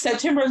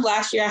September of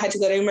last year, I had to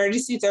go to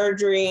emergency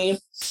surgery.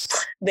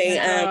 They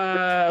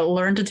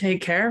learn to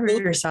take care of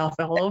yourself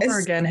all over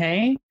again,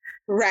 hey?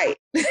 Right.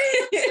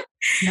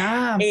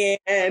 Yeah.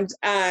 And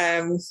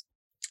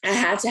I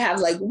had to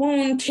have like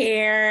wound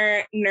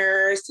care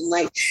nurse and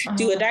like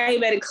do a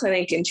diabetic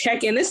clinic and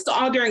check in. This is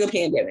all during a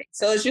pandemic.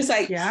 So it's just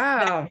like,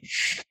 I'm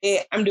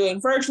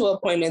doing virtual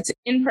appointments,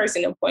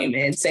 in-person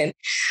appointments, and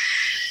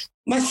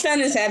my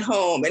son is at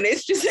home, and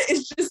it's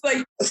just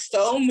like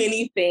so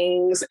many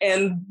things.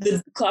 And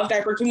the cloth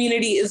diaper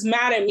community is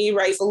mad at me,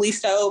 rightfully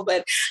so,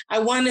 but I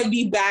want to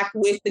be back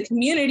with the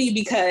community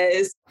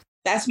because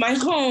that's my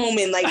home.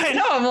 And like, I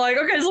know, I'm like,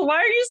 okay, so why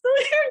are you still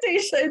here,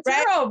 Tisha? It's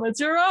your home. It's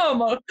your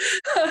home.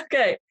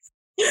 Okay.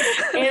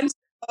 And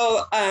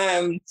so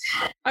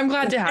I'm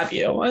glad to have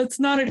you. It's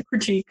not a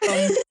critique.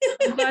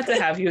 I'm glad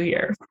to have you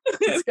here.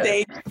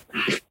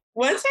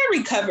 Once I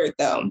recovered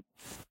though,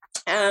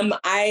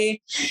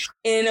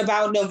 in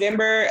about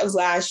November of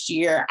last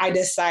year, I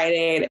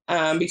decided,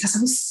 because I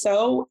was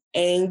so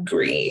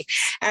angry,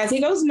 and I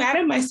think I was mad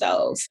at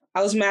myself.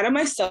 I was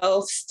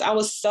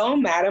so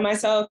mad at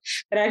myself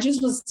that I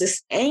just was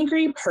this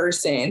angry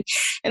person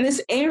and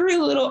this angry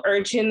little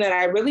urchin that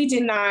I really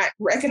did not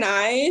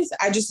recognize.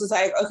 I just was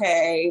like,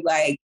 okay,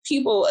 like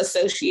people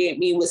associate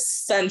me with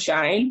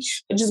sunshine,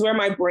 which is where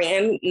my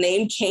brand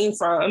name came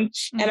from.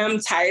 Mm-hmm. And I'm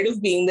tired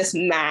of being this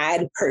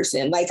mad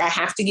person. Like I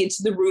have to get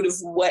to the root of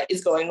what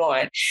is going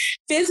on.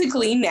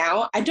 Physically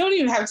now, I don't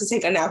even have to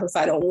take a nap if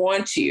I don't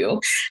want to.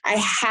 I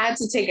had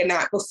to take a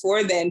nap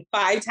before then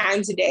 5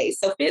 times a day.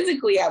 So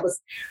physically I was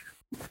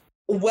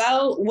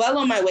well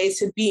on my way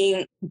to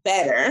being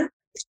better.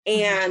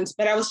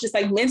 But I was just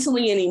like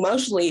mentally and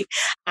emotionally,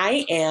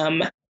 I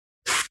am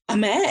a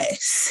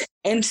mess.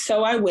 And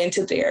so I went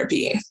to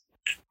therapy.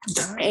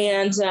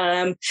 And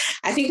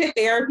I think that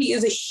therapy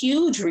is a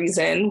huge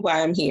reason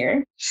why I'm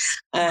here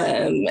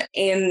in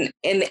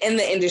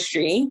the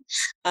industry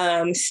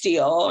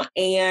still.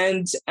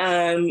 And,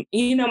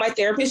 my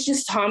therapist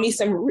just taught me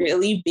some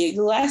really big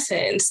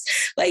lessons.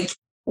 Like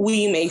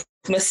we make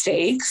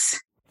mistakes.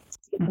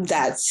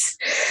 that's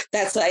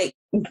like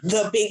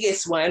the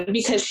biggest one,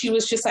 because she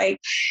was just like,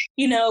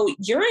 you know,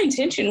 your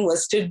intention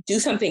was to do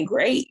something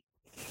great,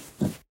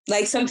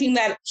 like something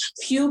that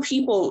few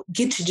people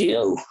get to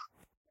do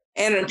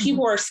and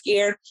people are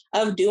scared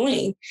of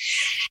doing,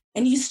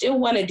 and you still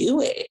want to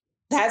do it.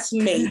 That's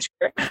major.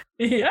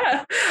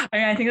 Yeah. I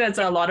mean, I think that's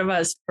a lot of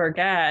us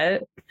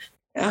forget.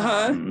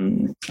 Yeah, a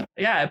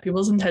lot of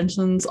people's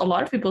intentions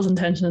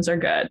are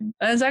good. And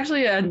it's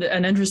actually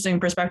an interesting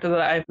perspective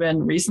that I've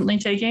been recently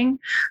taking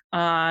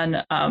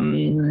on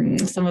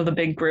some of the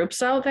big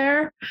groups out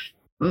there.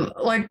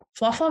 Like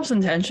Fluff Love's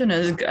intention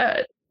is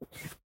good.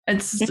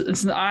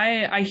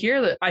 I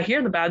hear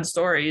the bad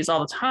stories all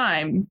the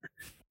time,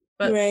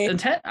 but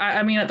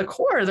I mean, at the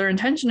core, their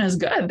intention is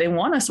good. They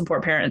want to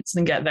support parents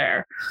and get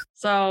there.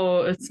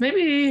 So it's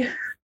maybe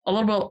a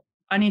little bit,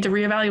 I need to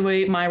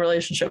reevaluate my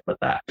relationship with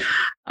that.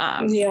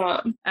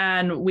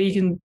 And we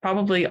can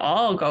probably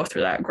all go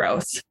through that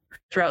growth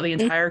throughout the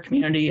entire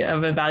community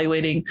of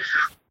evaluating.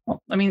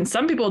 I mean,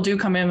 some people do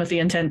come in with the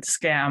intent to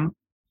scam,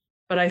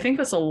 but I think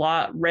that's a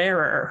lot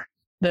rarer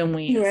than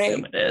we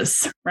assume it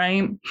is,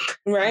 right?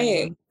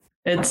 Right.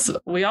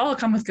 We all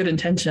come with good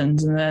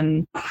intentions, and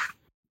then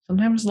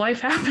sometimes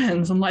life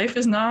happens and life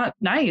is not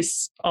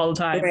nice all the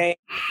time.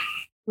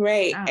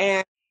 Right. Yeah.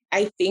 And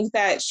I think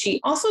that she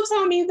also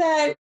told me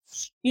that,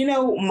 you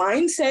know,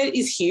 mindset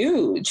is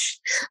huge.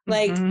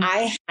 Like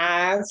I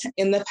have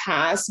in the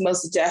past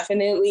most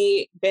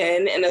definitely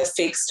been in a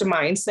fixed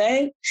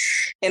mindset,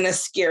 in a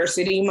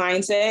scarcity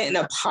mindset, in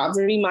a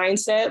poverty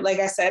mindset. Like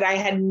I said, I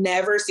had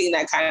never seen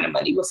that kind of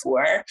money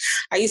before.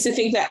 I used to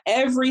think that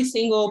every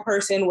single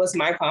person was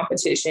my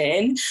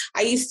competition.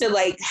 I used to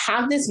like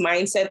have this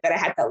mindset that I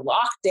had to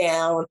lock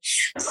down,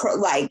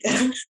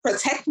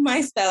 protect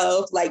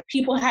myself. Like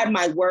people had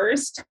my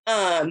worst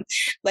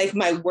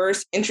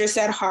interests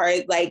at heart.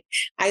 Like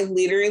I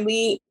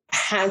literally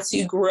had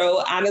to grow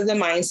out of the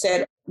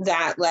mindset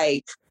that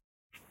like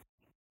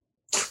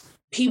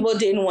people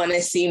didn't want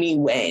to see me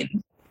win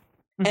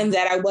and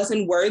that I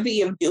wasn't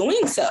worthy of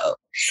doing so.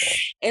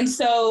 And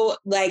so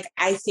like,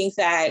 I think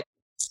that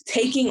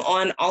taking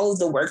on all of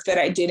the work that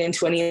I did in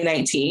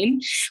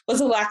 2019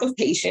 was a lack of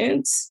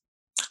patience.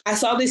 I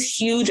saw this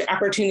huge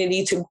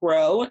opportunity to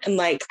grow, and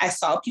like I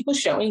saw people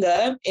showing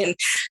up and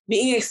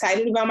being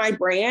excited about my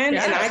brand.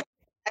 And I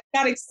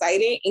got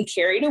excited and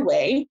carried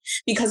away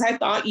because I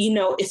thought, you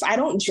know, if I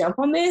don't jump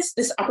on this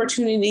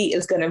opportunity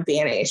is going to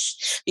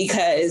vanish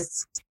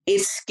because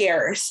it's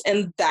scarce.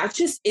 And that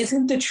just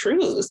isn't the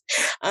truth.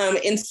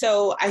 And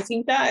so I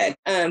think that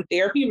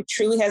therapy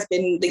truly has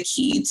been the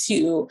key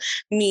to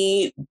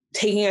me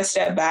taking a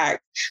step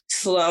back,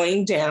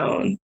 slowing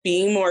down,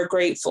 being more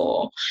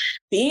grateful,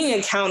 being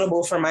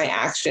accountable for my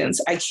actions.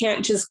 I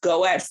can't just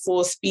go at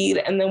full speed.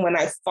 And then when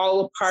I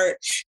fall apart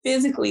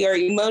physically or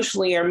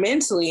emotionally or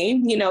mentally,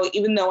 you know,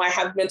 even though I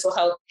have mental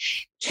health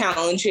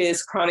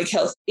challenges, chronic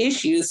health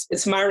issues,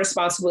 it's my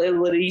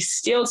responsibility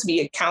still to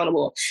be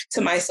accountable to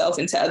myself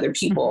and to other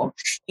people,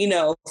 you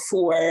know,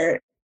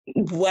 for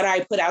what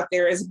I put out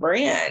there as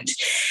brand.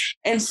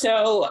 And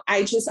so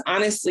I just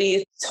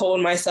honestly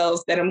told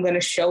myself that I'm going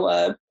to show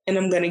up and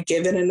I'm going to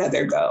give it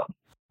another go.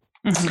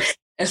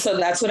 And so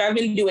that's what I've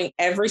been doing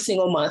every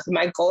single month.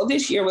 My goal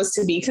this year was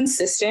to be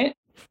consistent,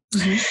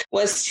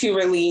 was to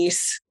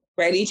release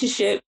ready to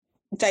ship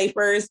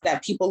diapers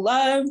that people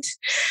loved,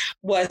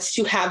 was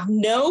to have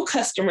no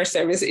customer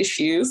service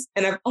issues.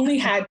 And I've only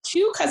had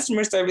 2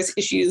 customer service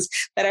issues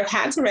that I've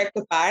had to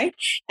rectify.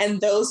 And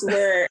those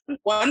were,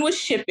 one was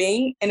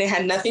shipping and it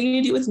had nothing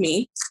to do with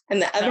me.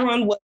 And the other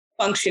one was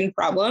a function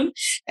problem.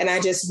 And I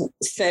just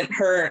sent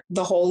her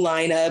the whole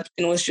lineup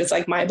and was just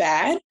like, my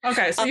bad.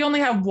 Okay. So you only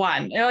have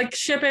one. Like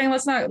shipping,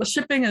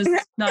 shipping is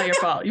not your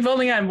fault. You've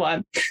only had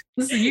one.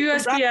 This is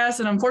USPS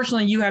and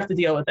unfortunately you have to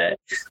deal with it.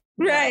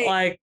 Right.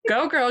 Like,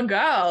 go girl,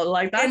 go.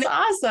 Like, that's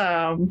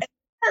awesome.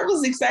 It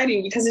was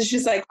exciting because it's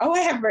just like, oh, I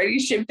have ready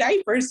to ship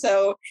diapers.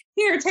 So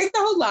here, take the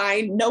whole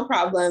line. No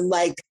problem.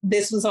 Like,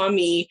 this was on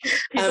me.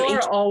 People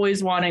are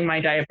always wanting my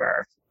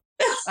diaper.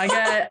 I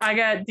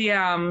get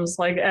DMs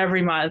like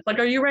every month. Like,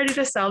 are you ready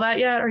to sell that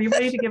yet? Are you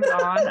ready to give it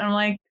on? And I'm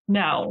like,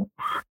 no,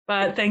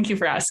 but thank you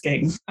for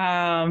asking.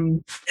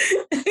 Thank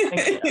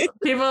you.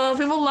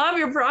 People love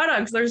your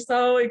products. They're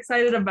so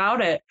excited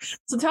about it.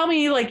 So tell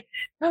me, like,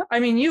 I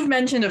mean, you've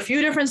mentioned a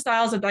few different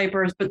styles of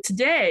diapers, but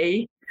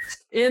today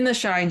in the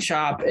Shine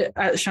shop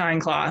at Shine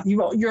Cloth,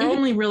 you're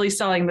only really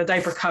selling the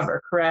diaper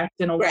cover, correct?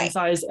 In a one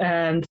size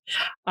and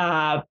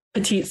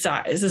petite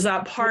size. Is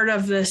that part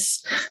of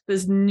this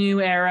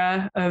new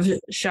era of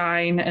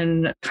Shine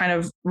and kind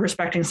of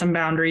respecting some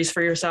boundaries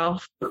for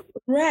yourself?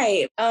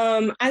 Right.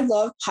 I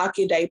love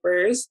pocket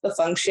diapers, the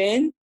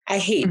function. I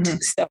hate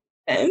stuff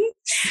with them.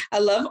 I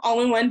love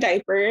all-in-one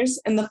diapers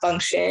and the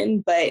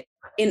function, but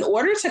in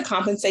order to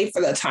compensate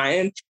for the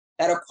time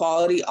that a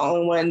quality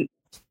all-in-one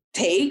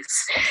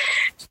takes,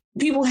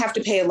 people have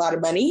to pay a lot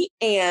of money.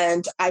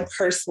 And I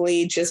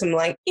personally just am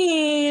like,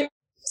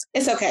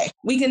 it's okay.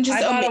 We can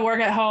just... I bought a work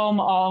at home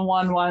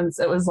all-in-one once.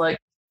 It was like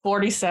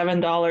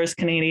 $47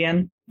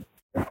 Canadian.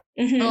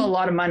 a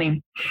lot of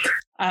money.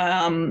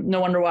 No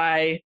wonder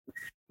why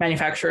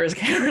manufacturers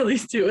can't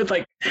release too. It's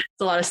like, it's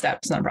a lot of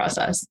steps in the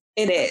process.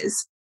 It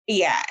is.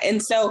 Yeah.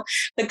 And so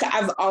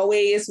I've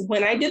always,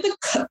 when I did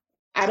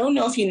I don't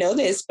know if you know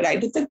this, but I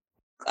did the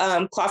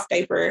cloth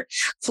diaper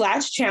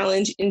flash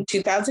challenge in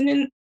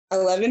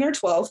 2011 or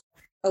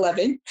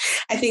 11,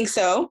 I think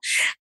so.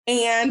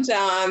 And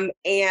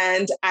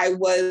I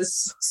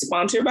was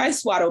sponsored by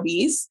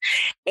Swaddlebees.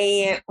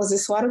 And was it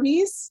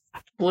Swaddlebees?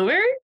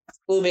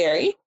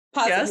 Blueberry.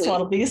 Possibly. Yes,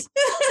 Swaddlebees.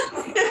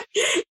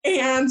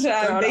 And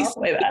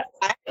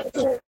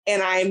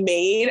and I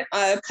made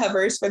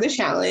covers for the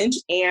challenge.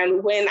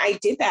 And when I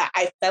did that,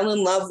 I fell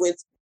in love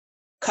with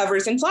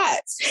covers and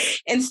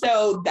flats. And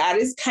so that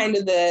is kind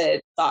of the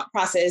thought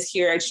process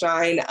here at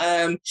Shine.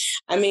 I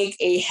make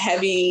a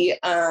heavy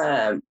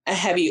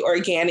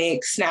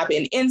organic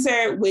snap-in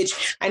insert,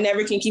 which I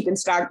never can keep in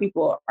stock.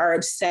 People are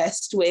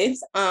obsessed with.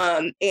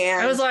 And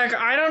I was like,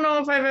 I don't know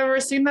if I've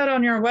ever seen that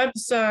on your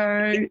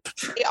website.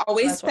 It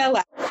always fell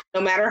out,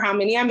 no matter how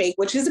many I make,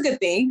 which is a good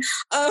thing.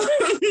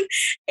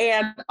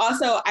 And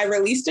also I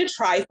released a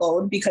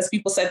trifold because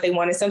people said they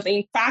wanted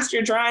something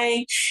faster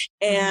drying,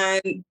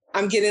 and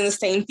I'm getting the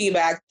same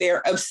feedback.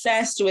 They're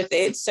obsessed with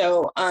it.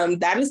 So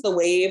that is the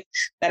wave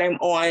that I'm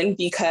on,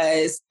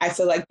 because I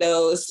feel like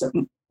those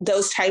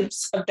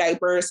types of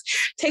diapers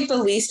take the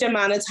least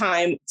amount of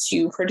time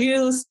to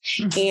produce,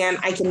 and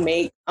I can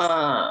make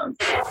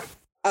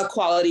a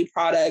quality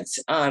product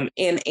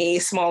in a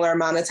smaller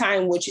amount of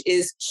time, which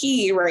is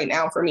key right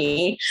now for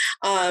me.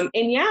 And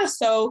yeah,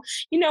 so,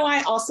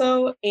 I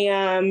also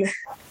am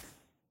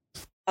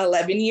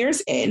 11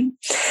 years in.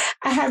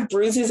 I have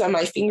bruises on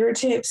my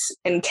fingertips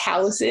and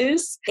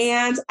calluses,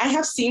 and I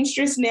have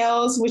seamstress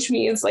nails, which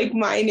means like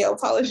my nail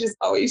polish is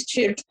always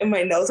chipped and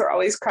my nails are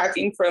always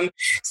cracking from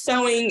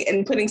sewing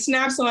and putting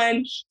snaps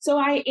on. So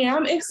I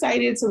am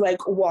excited to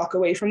like walk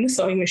away from the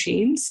sewing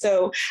machine.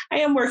 So I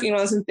am working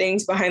on some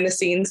things behind the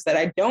scenes that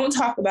I don't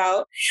talk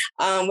about,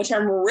 which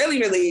I'm really,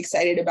 really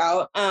excited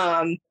about.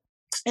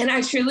 And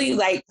I truly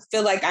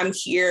feel like I'm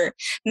here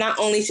not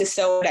only to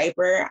sew a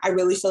diaper. I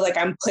really feel like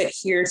I'm put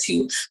here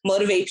to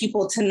motivate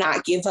people to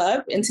not give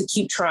up and to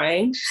keep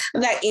trying,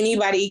 that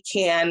anybody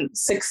can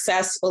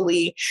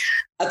successfully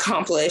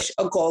accomplish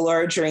a goal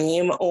or a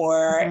dream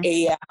or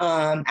a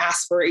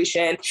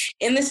aspiration.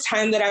 In this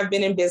time that I've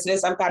been in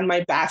business, I've gotten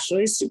my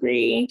bachelor's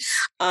degree.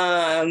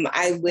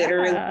 I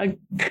literally,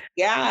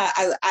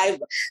 I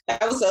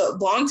that was a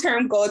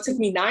long-term goal. It took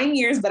me 9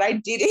 years, but I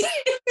did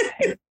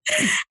it.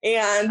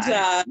 And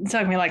it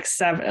took me like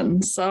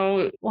 7.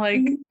 So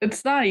like,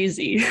 it's not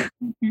easy.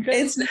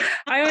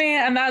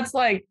 And that's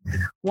like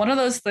one of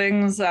those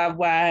things that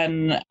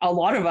when a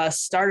lot of us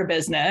start a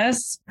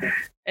business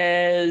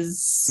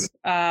is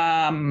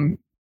don't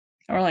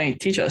really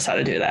teach us how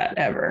to do that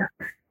ever.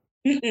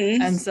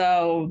 And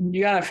so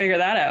you got to figure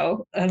that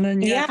out, and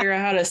then you got to figure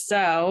out how to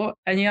sew,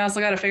 and you also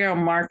got to figure out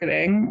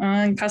marketing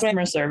and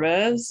customer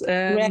service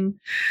and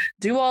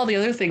do all the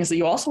other things that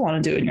you also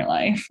want to do in your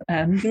life.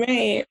 And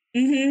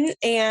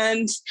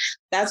and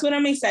that's what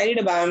I'm excited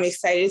about. I'm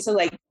excited to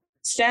like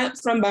step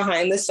from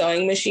behind the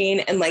sewing machine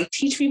and like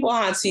teach people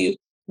how to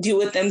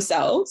do it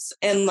themselves,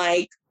 and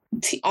like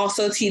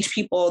also teach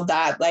people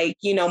that like,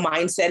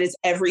 mindset is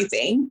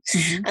everything,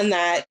 and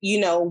that,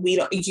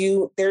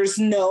 there's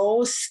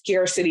no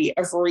scarcity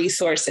of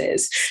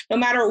resources. No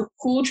matter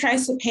who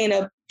tries to paint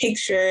a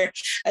picture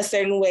a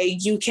certain way,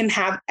 you can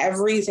have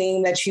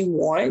everything that you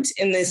want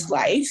in this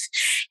life.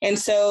 And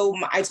so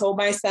I told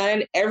my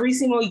son every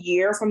single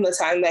year from the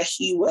time that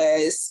he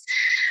was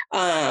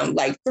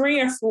like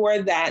 3 or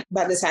 4, that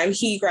by the time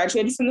he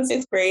graduated from the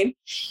 5th grade,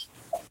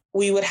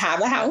 we would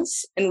have a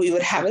house and we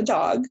would have a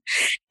dog.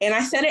 And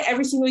I said it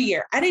every single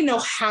year. I didn't know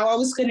how I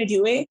was going to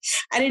do it.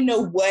 I didn't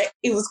know what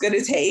it was going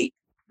to take,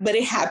 but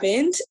it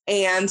happened.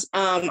 And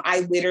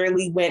I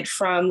literally went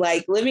from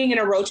like living in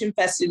a roach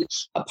infested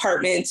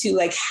apartment to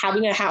like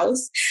having a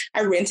house.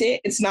 I rent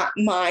it. It's not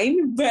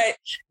mine, but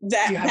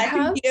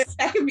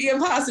that could be a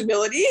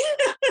possibility.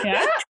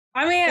 Yeah.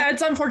 I mean,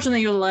 it's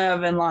unfortunate you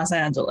live in Los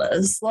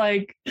Angeles.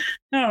 Like,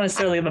 not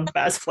necessarily the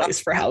best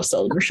place for house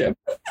ownership.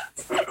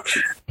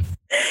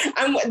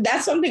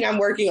 That's something I'm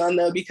working on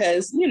though,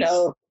 because,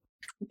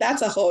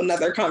 that's a whole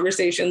nother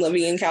conversation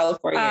living in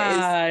California.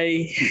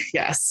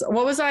 Yes.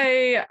 What was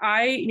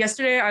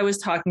yesterday I was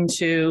talking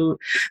to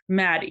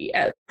Maddie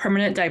at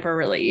Permanent Diaper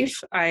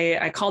Relief.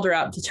 I called her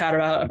up to chat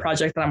about a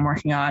project that I'm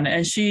working on.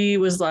 And she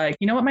was like,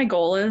 you know what my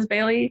goal is,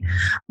 Bailey?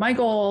 My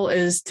goal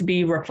is to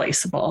be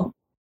replaceable.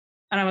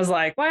 And I was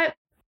like, what?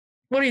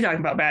 What are you talking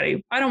about,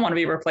 Maddie? I don't want to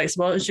be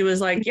replaceable. And she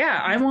was like,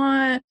 yeah, I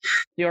want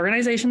the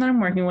organization that I'm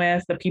working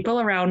with, the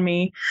people around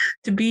me,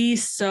 to be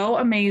so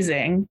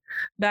amazing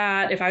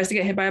that if I was to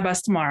get hit by a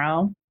bus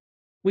tomorrow,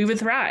 we would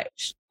thrive.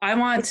 I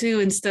want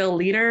to instill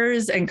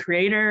leaders and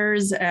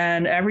creators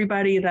and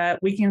everybody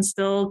that we can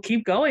still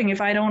keep going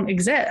if I don't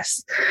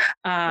exist.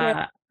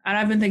 And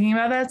I've been thinking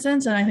about that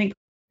since. And I think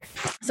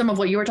some of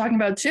what you were talking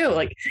about too,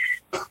 like,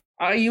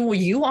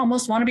 you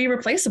almost want to be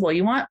replaceable.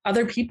 You want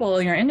other people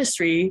in your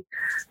industry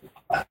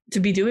to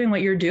be doing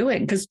what you're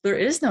doing, because there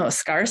is no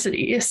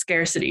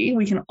scarcity.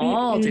 We can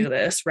all do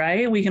this,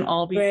 right? We can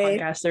all be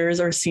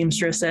podcasters or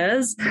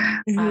seamstresses.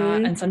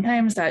 And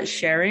sometimes that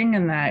sharing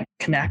and that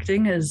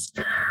connecting is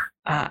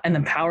and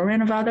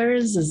empowerment of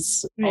others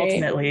is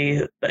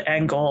ultimately the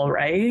end goal,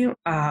 right?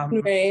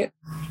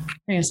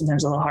 Maybe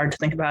sometimes a little hard to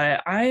think about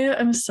it. I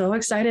am so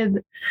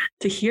excited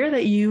to hear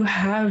that you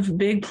have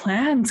big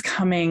plans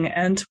coming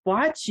and to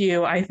watch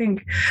you. I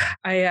think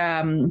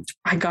I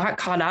got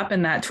caught up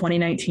in that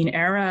 2019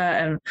 era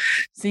and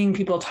seeing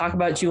people talk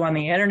about you on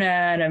the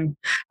internet and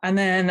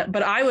then,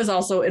 but I was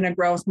also in a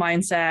growth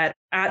mindset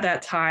at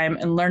that time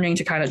and learning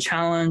to kind of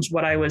challenge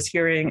what I was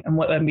hearing and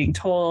what I'm being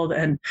told.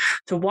 And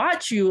to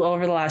watch you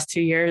over the last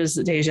 2 years,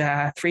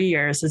 Deja, 3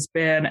 years, has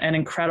been an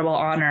incredible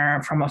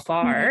honor from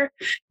afar.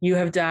 You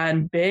have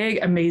done big,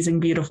 amazing,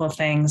 beautiful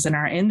things in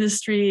our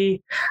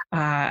industry.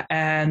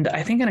 And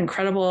I think an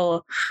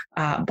incredible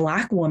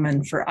Black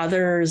woman for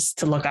others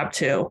to look up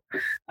to.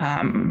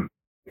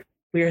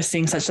 We are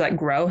seeing such that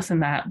growth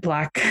in that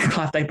Black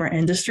cloth diaper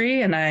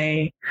industry.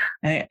 And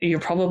you're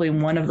probably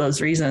one of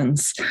those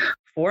reasons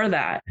for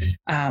that.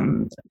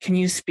 Can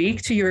you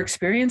speak to your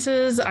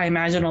experiences? I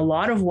imagine a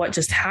lot of what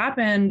just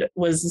happened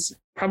was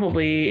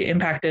probably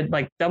impacted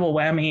like double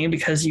whammy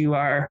because you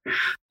are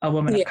a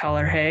woman of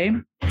color. Hey,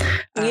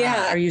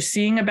 are you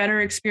seeing a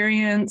better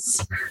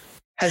experience?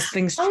 Has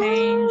things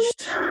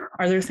changed?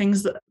 Are there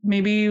things that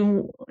maybe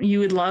you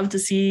would love to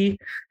see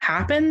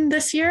happen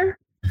this year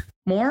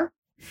more?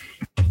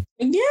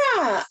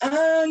 Yeah,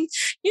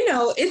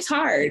 it's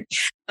hard.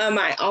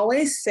 I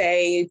always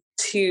say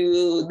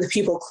to the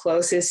people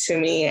closest to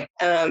me,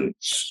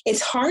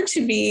 it's hard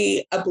to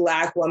be a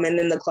Black woman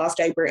in the cloth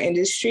diaper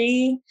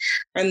industry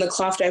or in the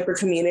cloth diaper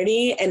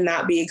community and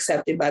not be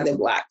accepted by the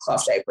Black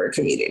cloth diaper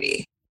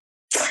community.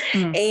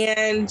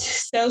 And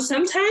so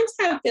sometimes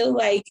I feel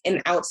like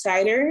an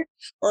outsider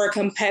or a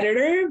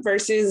competitor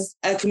versus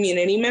a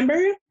community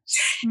member.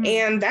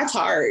 And that's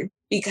hard.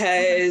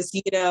 Because, Do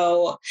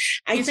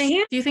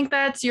you think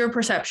that's your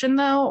perception,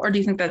 though, or do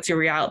you think that's your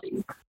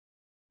reality?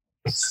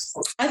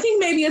 I think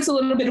maybe it's a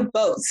little bit of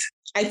both.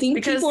 I think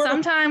because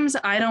sometimes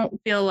I don't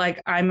feel like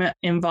I'm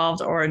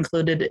involved or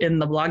included in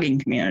the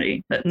blogging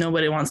community, that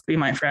nobody wants to be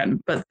my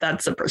friend, but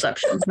that's a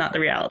perception, it's not the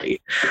reality.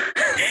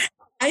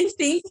 I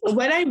think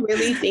what I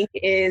really think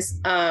is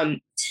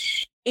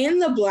in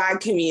the Black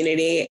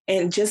community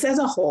and just as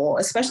a whole,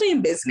 especially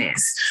in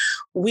business,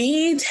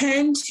 we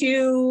tend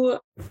to,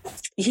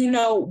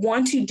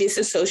 want to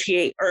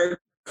disassociate or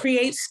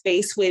create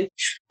space with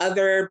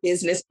other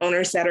business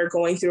owners that are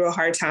going through a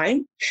hard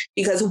time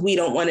because we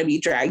don't want to be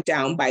dragged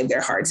down by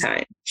their hard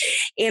time.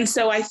 And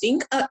so I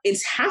think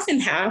it's half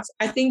and half.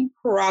 I think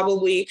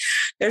probably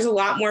there's a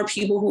lot more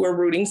people who are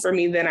rooting for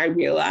me than I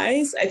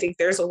realize. I think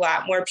there's a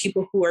lot more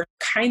people who are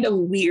kind of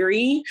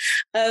weary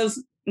of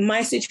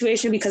my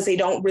situation because they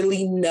don't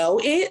really know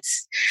it.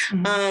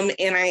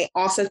 And I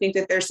also think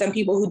that there's some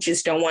people who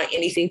just don't want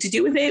anything to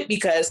do with it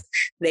because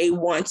they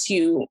want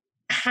to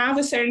have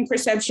a certain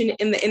perception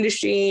in the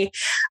industry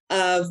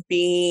of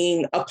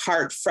being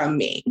apart from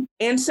me.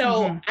 And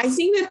so I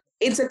think that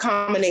it's a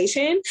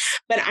combination,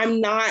 but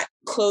I'm not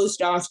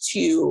closed off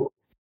to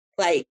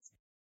like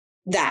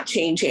that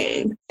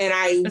changing.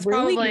 And it's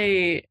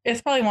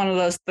probably one of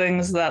those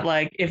things that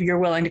like, if you're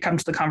willing to come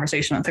to the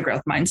conversation with a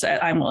growth mindset,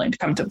 I'm willing to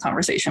come to the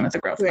conversation with a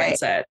growth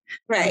mindset.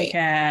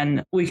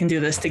 Right. We can do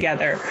this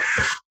together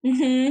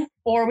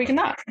or we can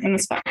not, and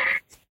it's fine.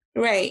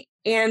 Right.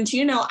 And,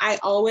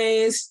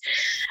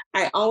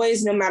 I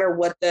always, no matter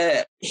what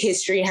the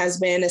history has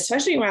been,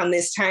 especially around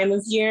this time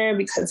of year,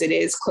 because it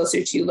is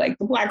closer to like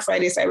the Black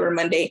Friday, Cyber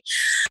Monday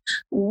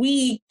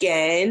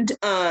weekend,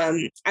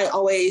 I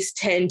always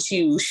tend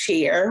to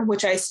share,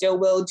 which I still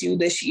will do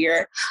this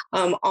year,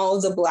 all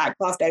of the Black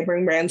cloth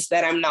diapering brands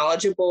that I'm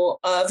knowledgeable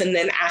of, and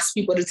then ask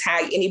people to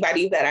tag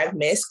anybody that I've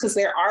missed, because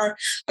there are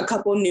a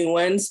couple new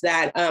ones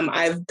that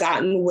I've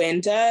gotten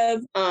wind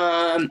of.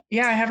 I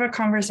have a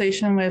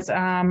conversation with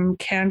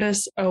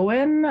Candace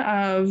Owen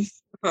of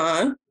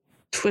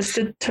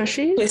Twisted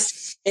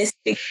Tushies.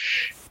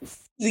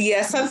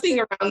 Yeah, something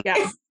around.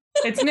 Yeah,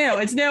 it's new,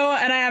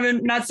 and I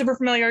haven't not super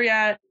familiar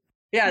yet.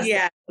 Yes,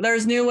 yeah.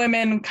 There's new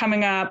women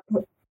coming up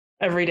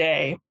every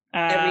day.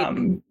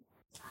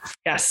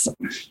 Yes.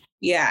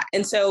 Yeah.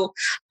 And so,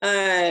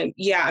 I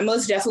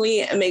most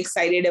definitely am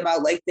excited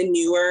about like the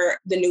newer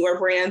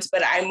brands,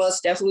 but I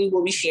most definitely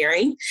will be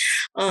sharing.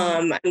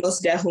 I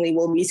most definitely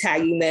will be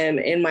tagging them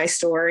in my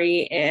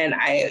story. And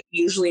I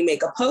usually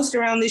make a post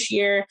around this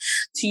year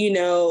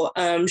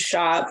to,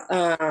 shop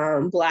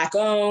Black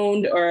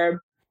owned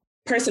or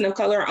person of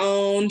color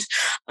owned.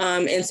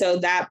 And so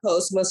that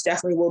post most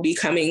definitely will be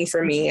coming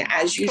for me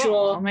as usual.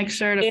 Cool. I'll make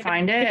sure to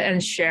find it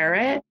and share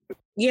it.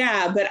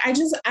 Yeah, but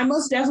I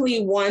most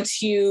definitely want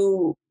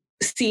to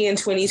see in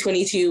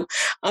 2022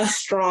 a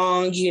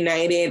strong,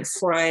 united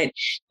front.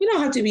 You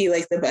don't have to be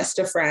like the best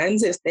of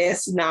friends if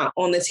that's not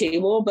on the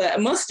table, but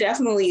most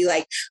definitely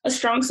like a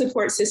strong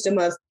support system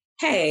of,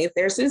 hey,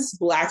 there's this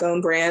Black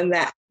owned brand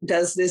that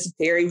does this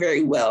very,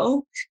 very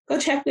well. Go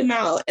check them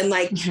out. And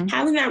like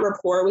having that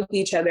rapport with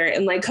each other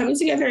and like coming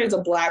together as a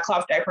Black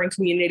cloth diapering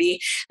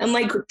community and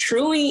like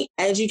truly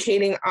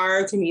educating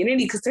our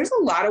community, because there's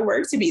a lot of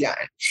work to be done.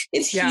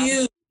 It's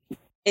huge.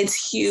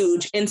 It's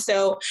huge. And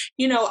so,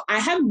 you know, I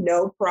have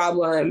no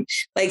problem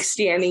like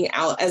standing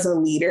out as a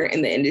leader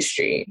in the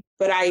industry,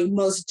 but I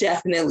most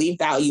definitely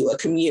value a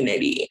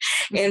community.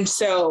 And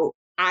so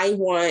I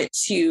want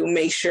to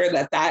make sure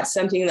that that's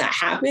something that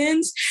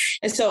happens.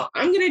 And so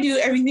I'm going to do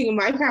everything in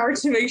my power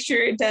to make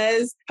sure it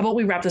does. How about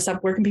we wrap this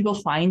up? Where can people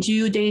find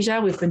you, Deja?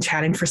 We've been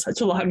chatting for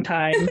such a long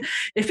time.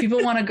 If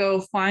people want to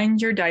go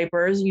find your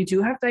diapers, you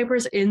do have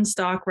diapers in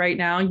stock right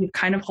now. You're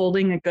kind of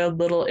holding a good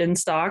little in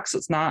stock, so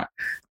it's not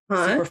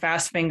super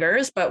fast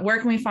fingers. But where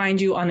can we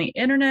find you on the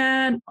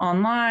internet,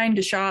 online,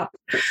 to shop?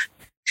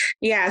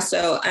 Yeah,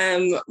 so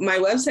my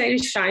website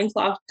is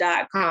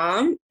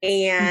shinecloth.com,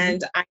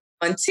 and I'm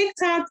on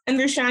TikTok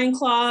under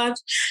ShineCloth,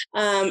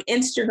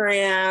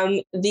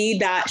 Instagram,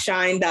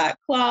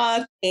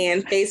 the.shine.cloth,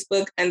 and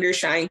Facebook under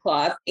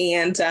ShineCloth.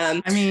 And I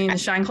mean,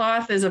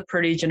 ShineCloth is a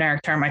pretty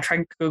generic term. I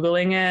tried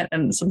Googling it,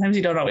 and sometimes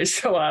you don't always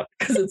show up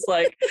because it's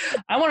like,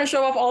 I want to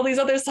show off all these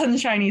other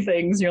sunshiny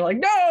things. You're like,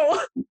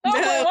 no,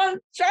 I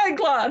want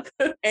ShineCloth.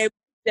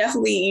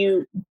 Definitely,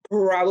 you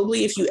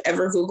probably, if you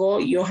ever Google,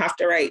 you'll have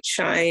to write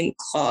Shine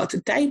Cloth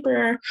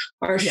diaper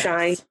or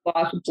Shine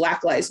Cloth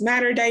Black Lives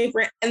Matter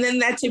diaper. And then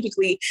that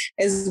typically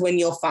is when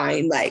you'll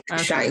find like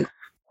Shine.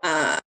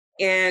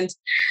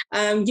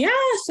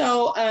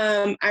 So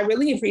I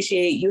really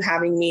appreciate you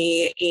having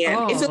me.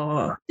 And it's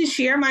to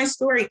share my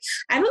story.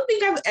 I don't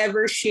think I've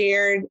ever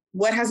shared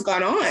what has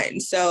gone on.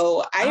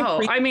 So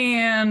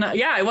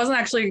I wasn't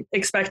actually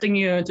expecting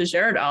you to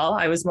share it all.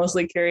 I was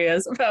mostly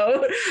curious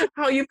about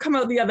how you've come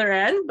out the other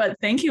end, but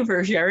thank you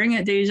for sharing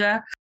it, Deja.